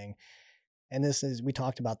enforcement thing. And we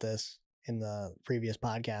talked about this in the previous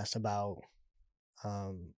podcast about,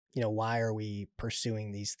 why are we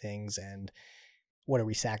pursuing these things and what are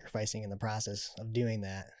we sacrificing in the process of doing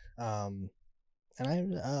that? And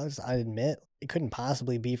I admit it couldn't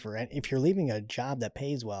possibly be if you're leaving a job that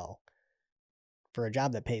pays well for a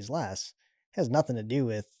job that pays less, it has nothing to do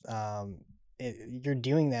with, you're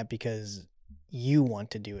doing that because you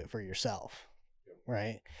want to do it for yourself.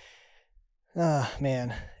 Right.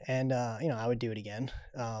 Man. And, I would do it again.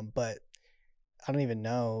 But I don't even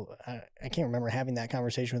know. I can't remember having that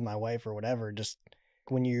conversation with my wife or whatever. Just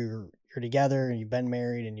when you're together and you've been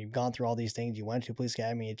married and you've gone through all these things, you went to police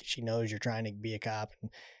academy, she knows you're trying to be a cop,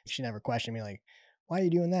 and she never questioned me like, why are you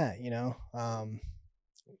doing that? You're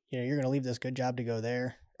going to leave this good job to go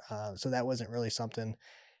there. So that wasn't really something.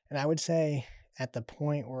 And I would say at the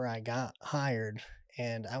point where I got hired,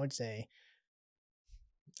 and I would say,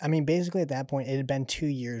 basically at that point, it had been 2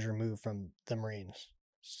 years removed from the Marines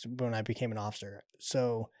when I became an officer.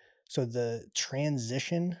 So the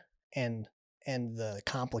transition and the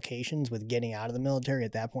complications with getting out of the military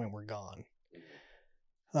at that point were gone.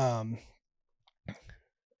 And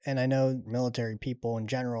I know military people in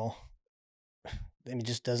general, it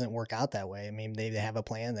just doesn't work out that way. They have a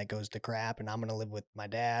plan that goes to crap, and I'm going to live with my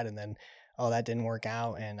dad, and then, that didn't work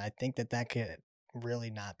out. And I think that could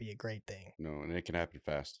really not be a great thing. No, and it can happen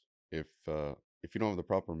fast. If you don't have the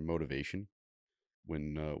proper motivation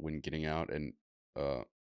when getting out, and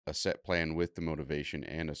a set plan with the motivation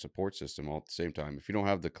and a support system all at the same time, if you don't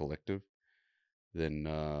have the collective, then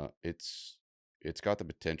it's got the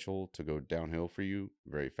potential to go downhill for you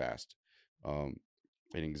very fast. An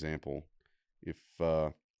example, if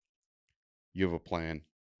you have a plan,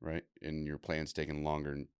 right, and your plan's taking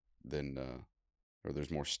longer than or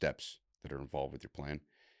there's more steps that are involved with your plan,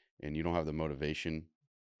 and you don't have the motivation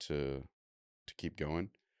to keep going,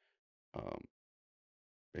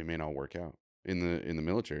 it may not work out. In the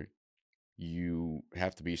military, you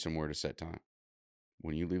have to be somewhere to set time.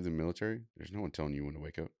 When you leave the military, there's no one telling you when to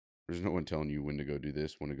wake up. There's no one telling you when to go do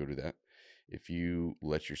this, when to go do that. If you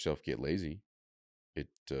let yourself get lazy, it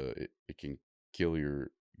can kill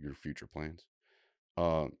your future plans.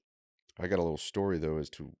 I got a little story though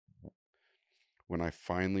as to when I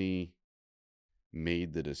finally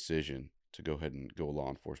made the decision to go ahead and go law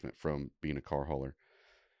enforcement from being a car hauler.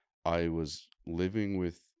 I was living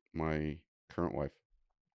with my current wife.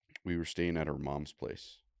 We were staying at her mom's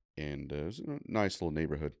place, and it was a nice little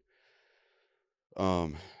neighborhood.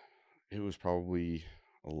 It was probably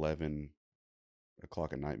 11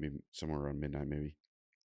 o'clock at night, maybe somewhere around midnight, maybe.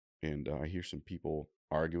 And I hear some people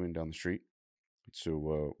arguing down the street.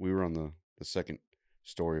 So we were on the second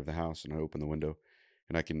story of the house, and I opened the window,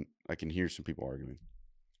 and I can hear some people arguing.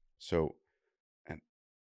 So, and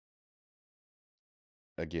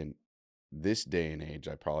again, this day and age,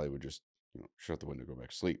 I probably would just shut the window, go back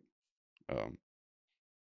to sleep, um,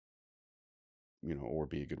 or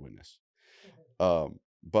be a good witness.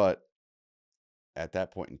 But at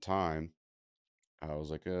that point in time, I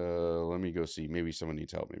was like, let me go see. Maybe someone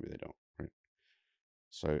needs help. Maybe they don't. Right.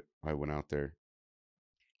 So I went out there.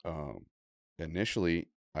 Initially,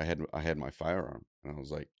 I had my firearm, and I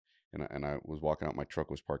was like, and I was walking out. My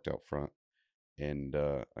truck was parked out front, and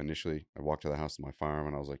initially, I walked to the house with my firearm,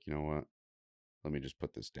 and I was like, you know what? Let me just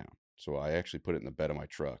put this down. So I actually put it in the bed of my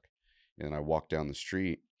truck, and then I walked down the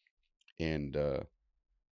street, and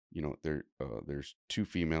there's two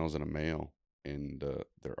females and a male, and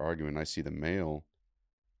they're arguing. I see the male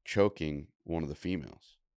choking one of the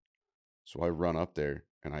females. So I run up there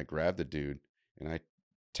and I grab the dude and I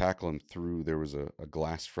tackle him through. There was a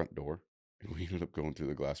glass front door, and we ended up going through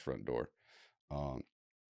the glass front door. Um,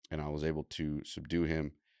 and I was able to subdue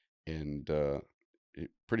him, and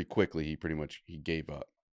pretty quickly he gave up.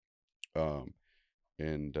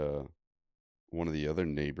 And one of the other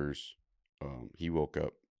neighbors, he woke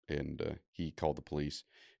up, and he called the police,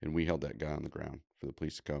 and we held that guy on the ground for the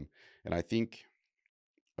police to come. And I think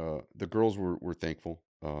the girls were thankful,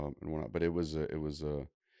 and whatnot, but it was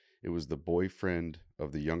the boyfriend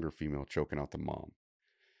of the younger female choking out the mom.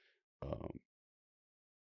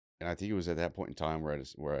 And I think it was at that point in time where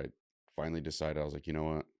I finally decided, I was like, you know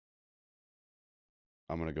what,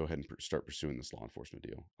 I'm gonna go ahead and start pursuing this law enforcement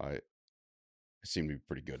deal. I seem to be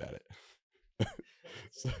pretty good at it.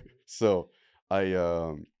 so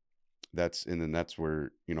I that's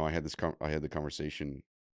where I had the conversation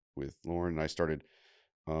with Lauren, and I started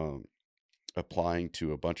applying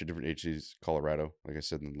to a bunch of different agencies, Colorado, like I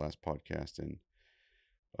said in the last podcast, and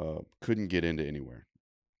couldn't get into anywhere.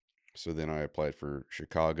 So then I applied for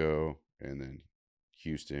Chicago and then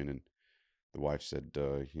Houston, and the wife said,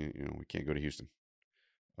 we can't go to Houston,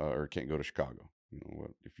 or can't go to Chicago.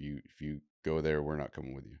 If you go there, we're not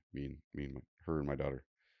coming with you. Me and her and my daughter.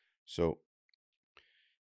 So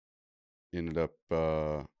ended up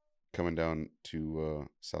coming down to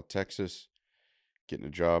South Texas, getting a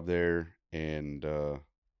job there, and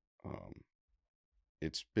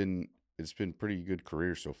it's been pretty good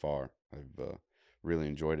career so far. I've really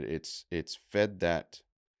enjoyed it. It's fed that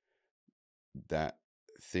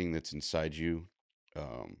thing that's inside you,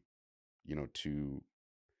 to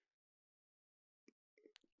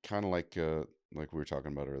kind of like we were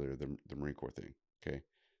talking about earlier, the Marine Corps thing. Okay,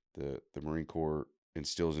 the Marine Corps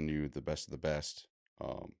instills in you the best of the best.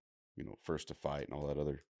 First to fight and all that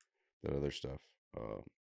other stuff.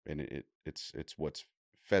 And it's what's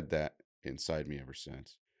fed that inside me ever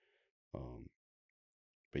since.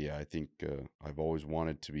 But yeah, I think I've always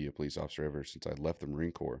wanted to be a police officer ever since I left the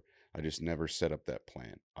Marine Corps. I just never set up that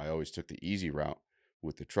plan. I always took the easy route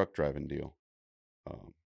with the truck driving deal.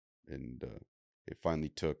 And it finally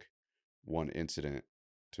took one incident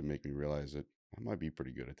to make me realize that I might be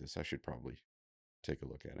pretty good at this. I should probably take a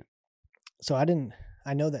look at it. So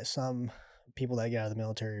I know that some people that get out of the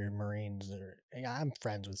military are Marines, I'm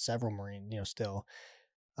friends with several Marines, still.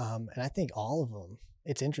 And I think all of them,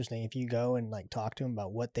 it's interesting if you go and like talk to them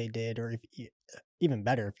about what they did, or even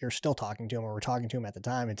better, if you're still talking to them or we're talking to them at the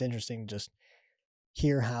time, it's interesting to just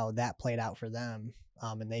hear how that played out for them.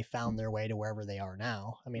 And they found their way to wherever they are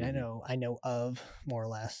now. I mean, Mm-hmm. I know of more or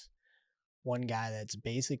less one guy that's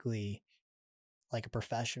basically like a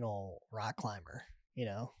professional rock climber,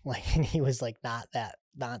 like, and he was like, not that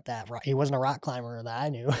he wasn't a rock climber that I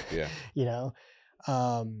knew. Yeah.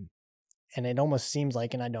 And it almost seems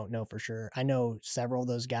like, and I don't know for sure, I know several of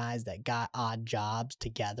those guys that got odd jobs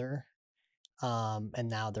together. And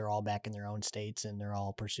now they're all back in their own states and they're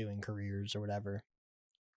all pursuing careers or whatever.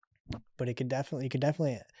 But you could definitely,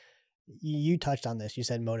 you touched on this, you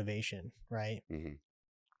said motivation, right? Mm-hmm.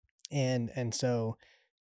 And so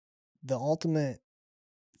the ultimate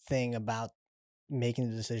thing about making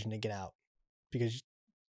the decision to get out, because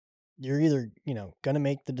you're either, going to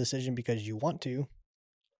make the decision because you want to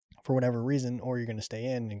for whatever reason, or you're going to stay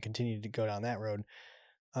in and continue to go down that road.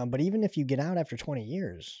 But even if you get out after 20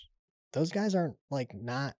 years, those guys aren't like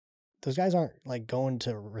going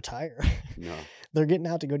to retire. No. They're getting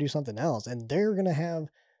out to go do something else, and they're going to have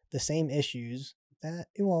the same issues that,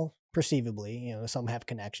 well, perceivably, some have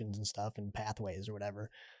connections and stuff and pathways or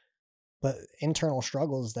whatever, but internal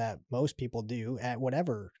struggles that most people do at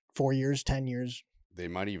whatever, 4 years, 10 years. They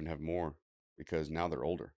might even have more because now they're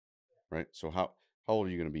older, right? So how old are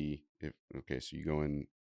you going to be so you go in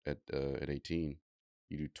at 18,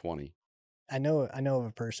 you do 20. I know of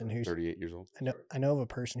a person who's 38 years old. I know of a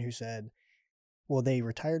person who said, well, they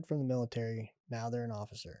retired from the military. Now they're an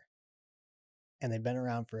officer and they've been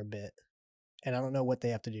around for a bit. And I don't know what they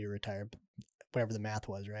have to do to retire, but whatever the math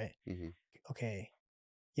was, right? Mm-hmm. Okay.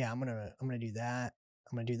 Yeah, I'm going to do that.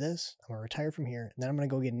 I'm going to do this. I'm going to retire from here. And then I'm going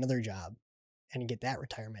to go get another job and get that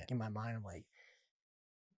retirement. In my mind, I'm like,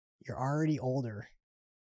 you're already older,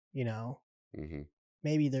 you know? Mm-hmm.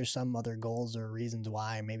 Maybe there's some other goals or reasons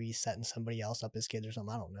why. Maybe he's setting somebody else up as kids or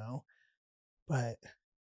something. I don't know. But,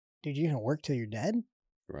 dude, you're going to work till you're dead?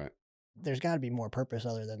 Right. There's got to be more purpose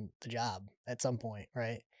other than the job at some point,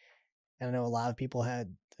 right? And I know a lot of people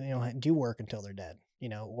do work until they're dead,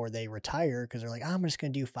 or they retire because they're like, I'm just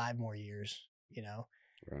going to do 5 more years,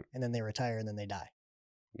 Right. and then they retire and then they die,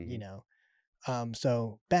 Mm-hmm.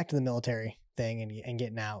 So back to the military thing and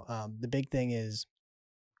getting out. The big thing is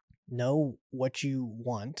know what you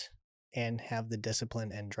want and have the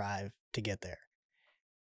discipline and drive to get there.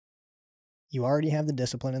 You already have the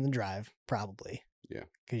discipline and the drive, probably. Yeah.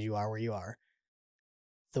 Because you are where you are.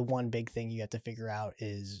 The one big thing you have to figure out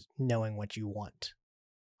is knowing what you want,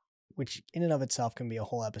 which in and of itself can be a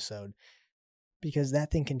whole episode because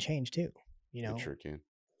that thing can change too. It sure can.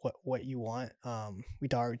 What you want. We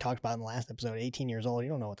talked about in the last episode, 18 years old, you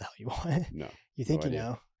don't know what the hell you want. No. You think you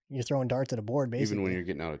know. You're throwing darts at a board, basically. Even when you're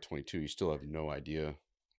getting out at 22, you still have no idea,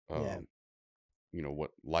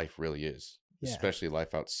 what life really is, especially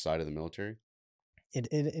life outside of the military.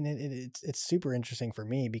 It's super interesting for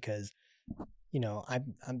me because,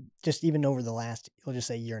 I'm just even over the last, we'll just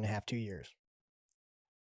say 1.5 years, 2 years.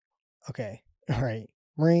 Okay. All right.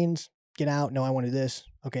 Marines, get out. No, I want to do this.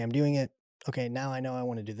 Okay. I'm doing it. Okay. Now I know I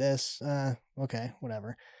want to do this. Okay.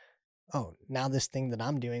 Whatever. Oh, now this thing that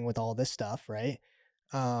I'm doing with all this stuff, right?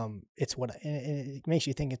 It's what it makes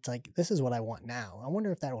you think. It's like, this is what I want now. I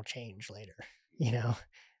wonder if that'll change later,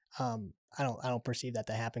 I don't perceive that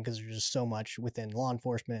to happen because there's just so much within law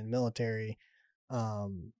enforcement and military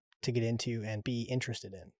to get into and be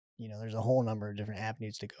interested in. There's a whole number of different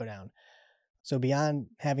avenues to go down. So beyond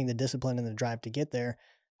having the discipline and the drive to get there,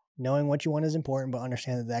 knowing what you want is important, but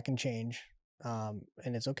understand that that can change. And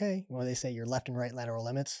it's okay. Well, they say your left and right lateral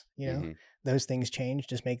limits, those things change,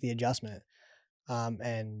 just make the adjustment.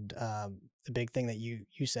 The big thing that you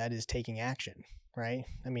said is taking action, right?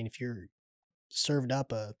 I mean, if you're served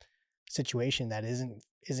up a situation that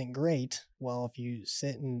isn't great, well, if you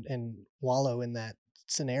sit and wallow in that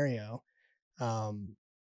scenario,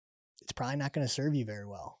 it's probably not going to serve you very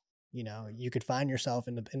well. You could find yourself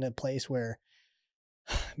in a place where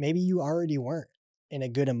maybe you already weren't in a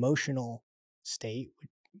good emotional state,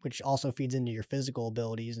 which also feeds into your physical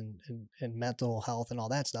abilities and mental health and all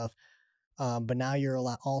that stuff. But now you're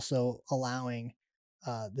also allowing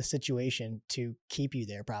the situation to keep you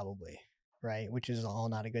there probably, right? Which is all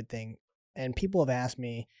not a good thing. And people have asked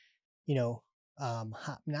me, not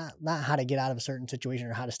how to get out of a certain situation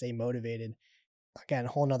or how to stay motivated. Again, a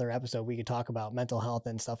whole nother episode, we could talk about mental health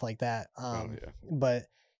and stuff like that. But,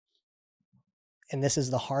 and this is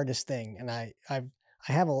the hardest thing. And I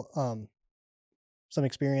have some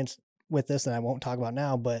experience with this that I won't talk about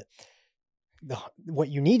now, but what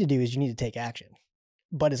you need to do is you need to take action,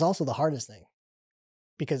 but it's also the hardest thing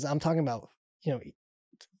because I'm talking about,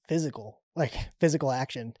 physical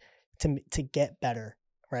action to get better.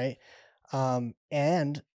 Right.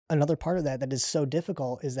 And another part of that is so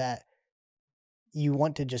difficult is that you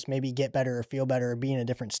want to just maybe get better or feel better or be in a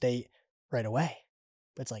different state right away.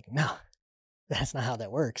 But it's like, no, that's not how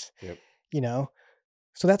that works. Yep.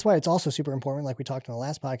 So that's why it's also super important. Like we talked in the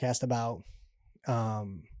last podcast about,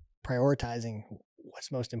 prioritizing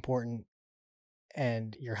what's most important,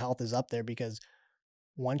 and your health is up there because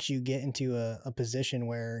once you get into a position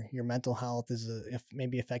where your mental health is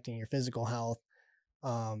maybe affecting your physical health,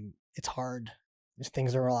 it's hard.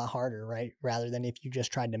 Things are a lot harder, right? Rather than if you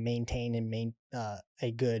just tried to maintain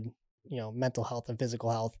a good, mental health and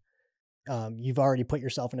physical health, you've already put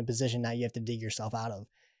yourself in a position now you have to dig yourself out of.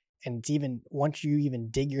 And it's even once you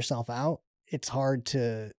even dig yourself out, it's hard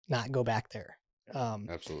to not go back there.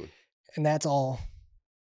 Absolutely. And that's all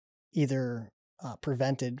either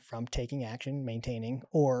prevented from taking action, maintaining,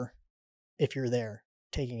 or if you're there,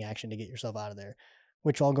 taking action to get yourself out of there,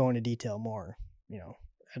 which I'll go into detail more,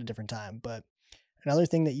 at a different time. But another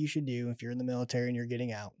thing that you should do if you're in the military and you're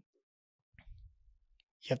getting out,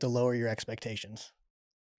 you have to lower your expectations.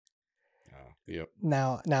 Yep.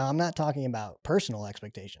 Now I'm not talking about personal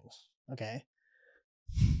expectations, okay?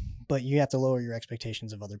 But you have to lower your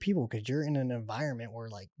expectations of other people because you're in an environment where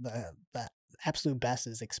like the absolute best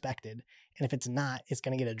is expected. And if it's not, it's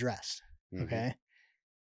going to get addressed. Okay.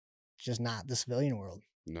 It's just not the civilian world.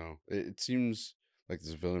 No, it seems like the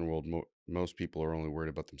civilian world, most people are only worried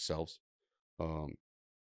about themselves.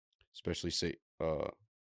 Especially say, so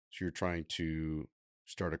you're trying to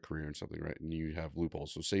start a career in something, right? And you have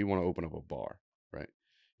loopholes. So say you want to open up a bar, right?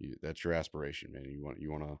 That's your aspiration, man. You want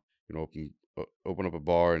to open up a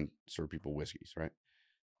bar and serve people whiskeys, right?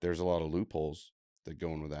 There's a lot of loopholes that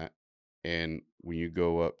go in with that. And when you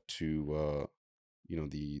go up to,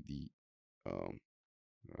 the I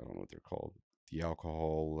don't know what they're called, the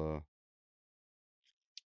alcohol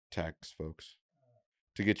tax folks,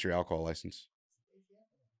 to get your alcohol license.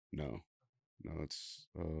 No, it's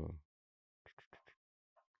I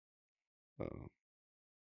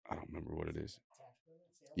don't remember what it is.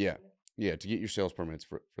 Yeah, to get your sales permits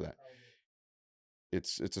for that.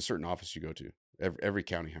 It's a certain office you go to. Every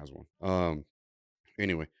county has one.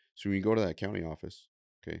 Anyway, so when you go to that county office,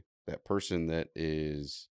 okay, that person that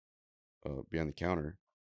is behind the counter,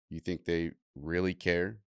 you think they really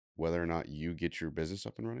care whether or not you get your business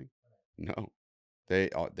up and running? No,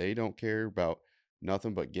 they don't care about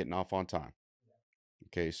nothing but getting off on time.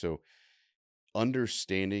 Okay, so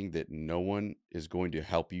understanding that no one is going to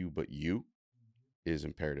help you but you is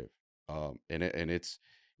imperative. And it's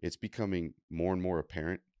becoming more and more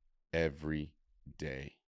apparent every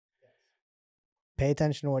day. Pay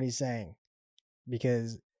attention to what he's saying,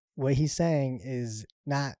 because what he's saying is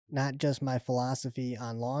not just my philosophy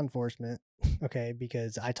on law enforcement. Okay,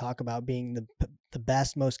 because I talk about being the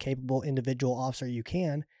best, most capable individual officer you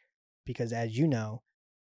can, because as you know,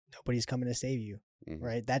 nobody's coming to save you. Mhm.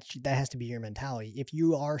 Right? That has to be your mentality. If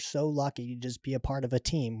you are so lucky to just be a part of a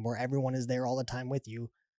team where everyone is there all the time with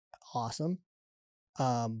you, awesome.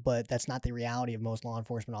 But that's not the reality of most law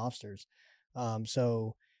enforcement officers.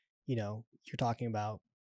 So, you're talking about,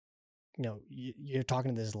 you're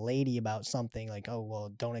talking to this lady about something like, oh, well,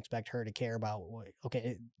 don't expect her to care about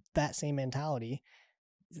okay, that same mentality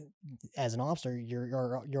as an officer,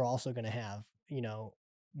 you're also going to have,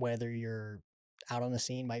 whether you're out on the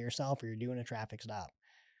scene by yourself or you're doing a traffic stop.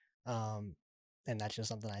 And that's just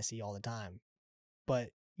something I see all the time. But,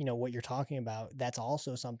 what you're talking about, that's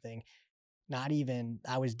also something not even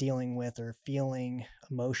I was dealing with or feeling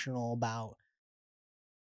emotional about,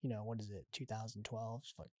 what is it, 2012,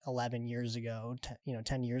 like 11 years ago,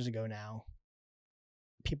 10 years ago now.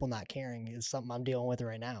 People not caring is something I'm dealing with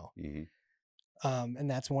right now. Mm-hmm. And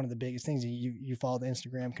that's one of the biggest things. You follow the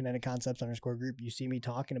Instagram Kinetic Concepts _ group. You see me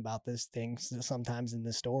talking about this thing sometimes in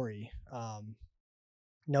this story.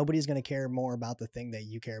 Nobody's going to care more about the thing that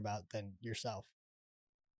you care about than yourself.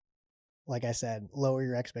 Like I said, lower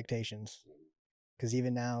your expectations. Because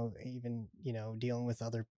even now, dealing with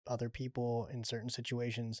other people in certain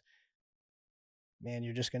situations, man,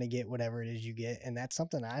 you're just going to get whatever it is you get. And that's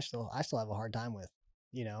something I still have a hard time with.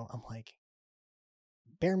 I'm like,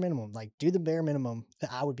 bare minimum, like do the bare minimum.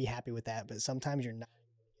 I would be happy with that. But sometimes you're not.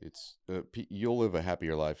 It's you'll live a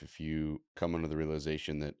happier life if you come under the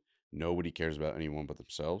realization that nobody cares about anyone but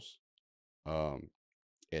themselves, and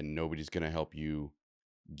nobody's going to help you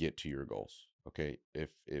get to your goals. Okay,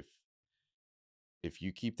 if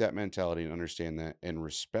you keep that mentality and understand that and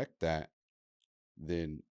respect that,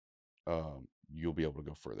 then you'll be able to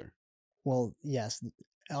go further. Well, yes,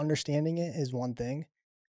 understanding it is one thing,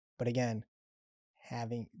 but again,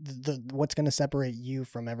 having what's going to separate you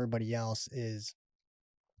from everybody else is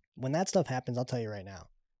when that stuff happens. I'll tell you right now,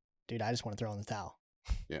 dude, I just want to throw in the towel.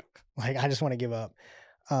 Yeah. Like I just want to give up.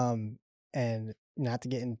 And not to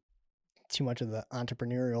get in too much of the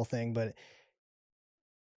entrepreneurial thing, but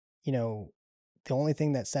the only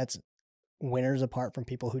thing that sets winners apart from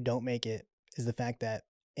people who don't make it is the fact that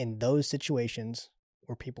in those situations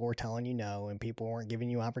where people were telling you no and people weren't giving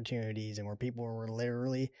you opportunities and where people were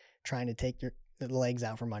literally trying to take your legs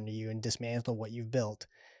out from under you and dismantle what you've built,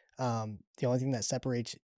 the only thing that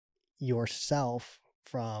separates yourself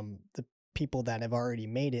from the people that have already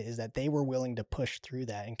made it is that they were willing to push through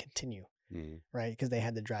that and continue. Mm-hmm. Right? Because they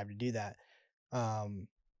had the drive to do that.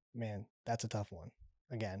 Man, that's a tough one.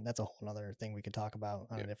 Again, that's a whole other thing we could talk about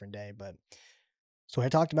on a different day. But so I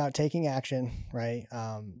talked about taking action, right?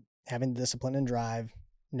 Having the discipline and drive,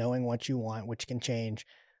 knowing what you want, which can change,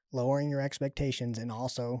 lowering your expectations, and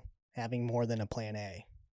also having more than a plan A,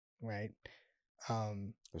 right?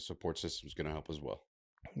 The support system is going to help as well.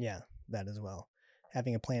 Yeah, that as well.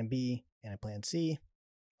 Having a plan B and a plan C,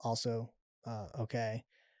 also okay.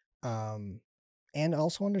 And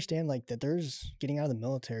also understand like that there's getting out of the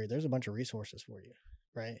military, there's a bunch of resources for you,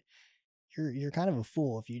 right? You're kind of a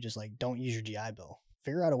fool if you just like don't use your GI Bill.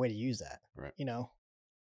 Figure out a way to use that. Right.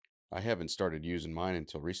 I haven't started using mine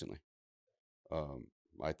until recently.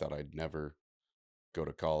 I thought I'd never go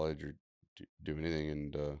to college or do anything,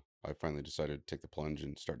 and I finally decided to take the plunge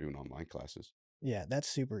and start doing online classes. Yeah, that's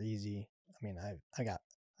super easy. I mean, I got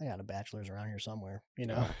a bachelor's around here somewhere, you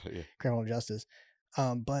know, Yeah. criminal justice.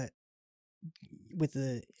 But with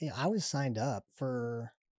I was signed up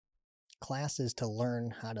for classes to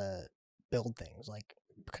learn how to build things like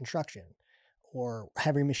construction or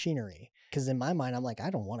heavy machinery. Because in my mind, I'm like, I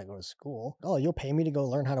don't want to go to school. Oh, you'll pay me to go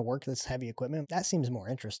learn how to work this heavy equipment? That seems more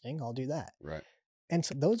interesting. I'll do that. Right. And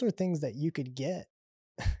so those are things that you could get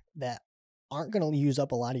that aren't going to use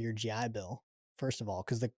up a lot of your GI Bill, first of all,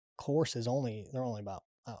 because the course is they're only about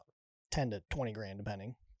 10 to 20 grand,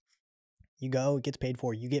 depending. You go, it gets paid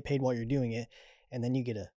for, you get paid while you're doing it, and then you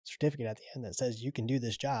get a certificate at the end that says you can do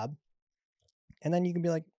this job. And then you can be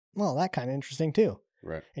like, well, that kind of interesting too.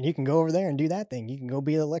 Right. And you can go over there and do that thing. You can go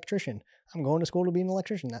be an electrician. I'm going to school to be an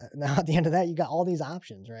electrician. Now at the end of that, you got all these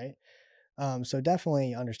options, right? So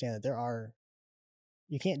definitely understand that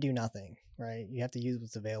you can't do nothing, right? You have to use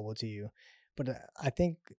what's available to you. But I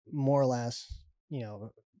think more or less, you know,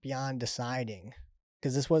 beyond deciding,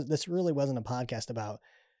 because this really wasn't a podcast about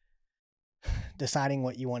deciding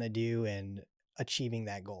what you want to do and achieving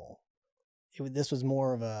that goal. This was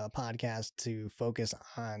more of a podcast to focus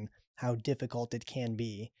on how difficult it can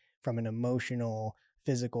be from an emotional,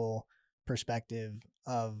 physical perspective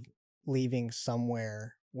of leaving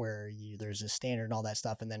somewhere where there's a standard and all that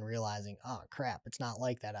stuff, and then realizing, oh crap, it's not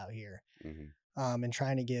like that out here. Mm-hmm. And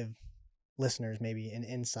trying to give listeners maybe an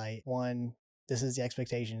insight. One, this is the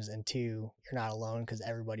expectations, and two, you're not alone because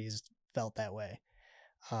everybody's felt that way.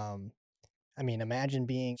 I mean, imagine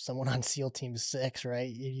being someone on SEAL Team 6, right?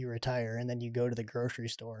 You retire and then you go to the grocery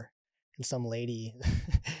store and some lady,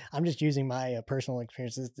 I'm just using my personal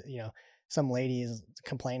experiences, you know, some lady is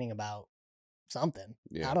complaining about something.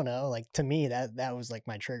 Yeah. I don't know. Like to me, that was like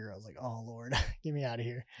my trigger. I was like, oh Lord, get me out of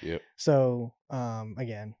here. Yep. So,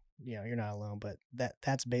 again, you know, you're not alone, but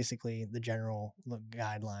that's basically the general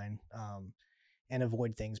guideline. And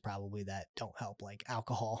avoid things probably that don't help, like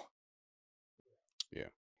alcohol. Yeah.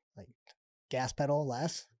 Like gas pedal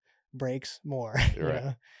less, brakes more. You're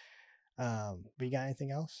right. Know? But you got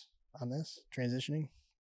anything else on this transitioning?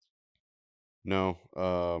 No.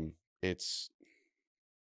 It's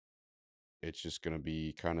just gonna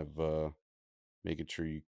be kind of making sure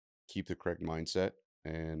you keep the correct mindset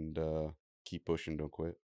and keep pushing, don't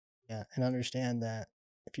quit. Yeah, and understand that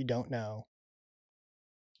if you don't know,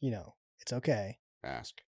 you know, it's okay.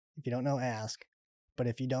 Ask. If you don't know, ask. But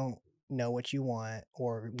if you don't know what you want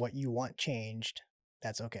or what you want changed,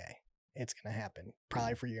 that's okay. It's going to happen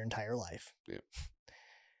probably for your entire life. Yeah.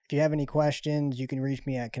 If you have any questions, you can reach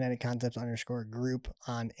me at kineticconcepts_group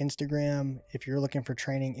on Instagram. If you're looking for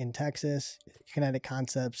training in Texas,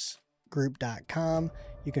 kineticconceptsgroup.com.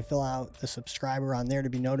 You can fill out the subscriber on there to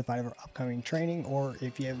be notified of our upcoming training, or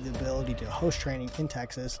if you have the ability to host training in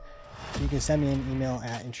Texas, you can send me an email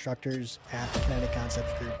at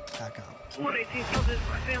instructors@kineticconceptsgroup.com. 118, tell this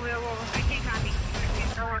my family alone. I can't copy. I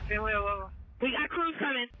can't tell our family alone. We got crews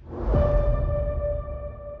coming.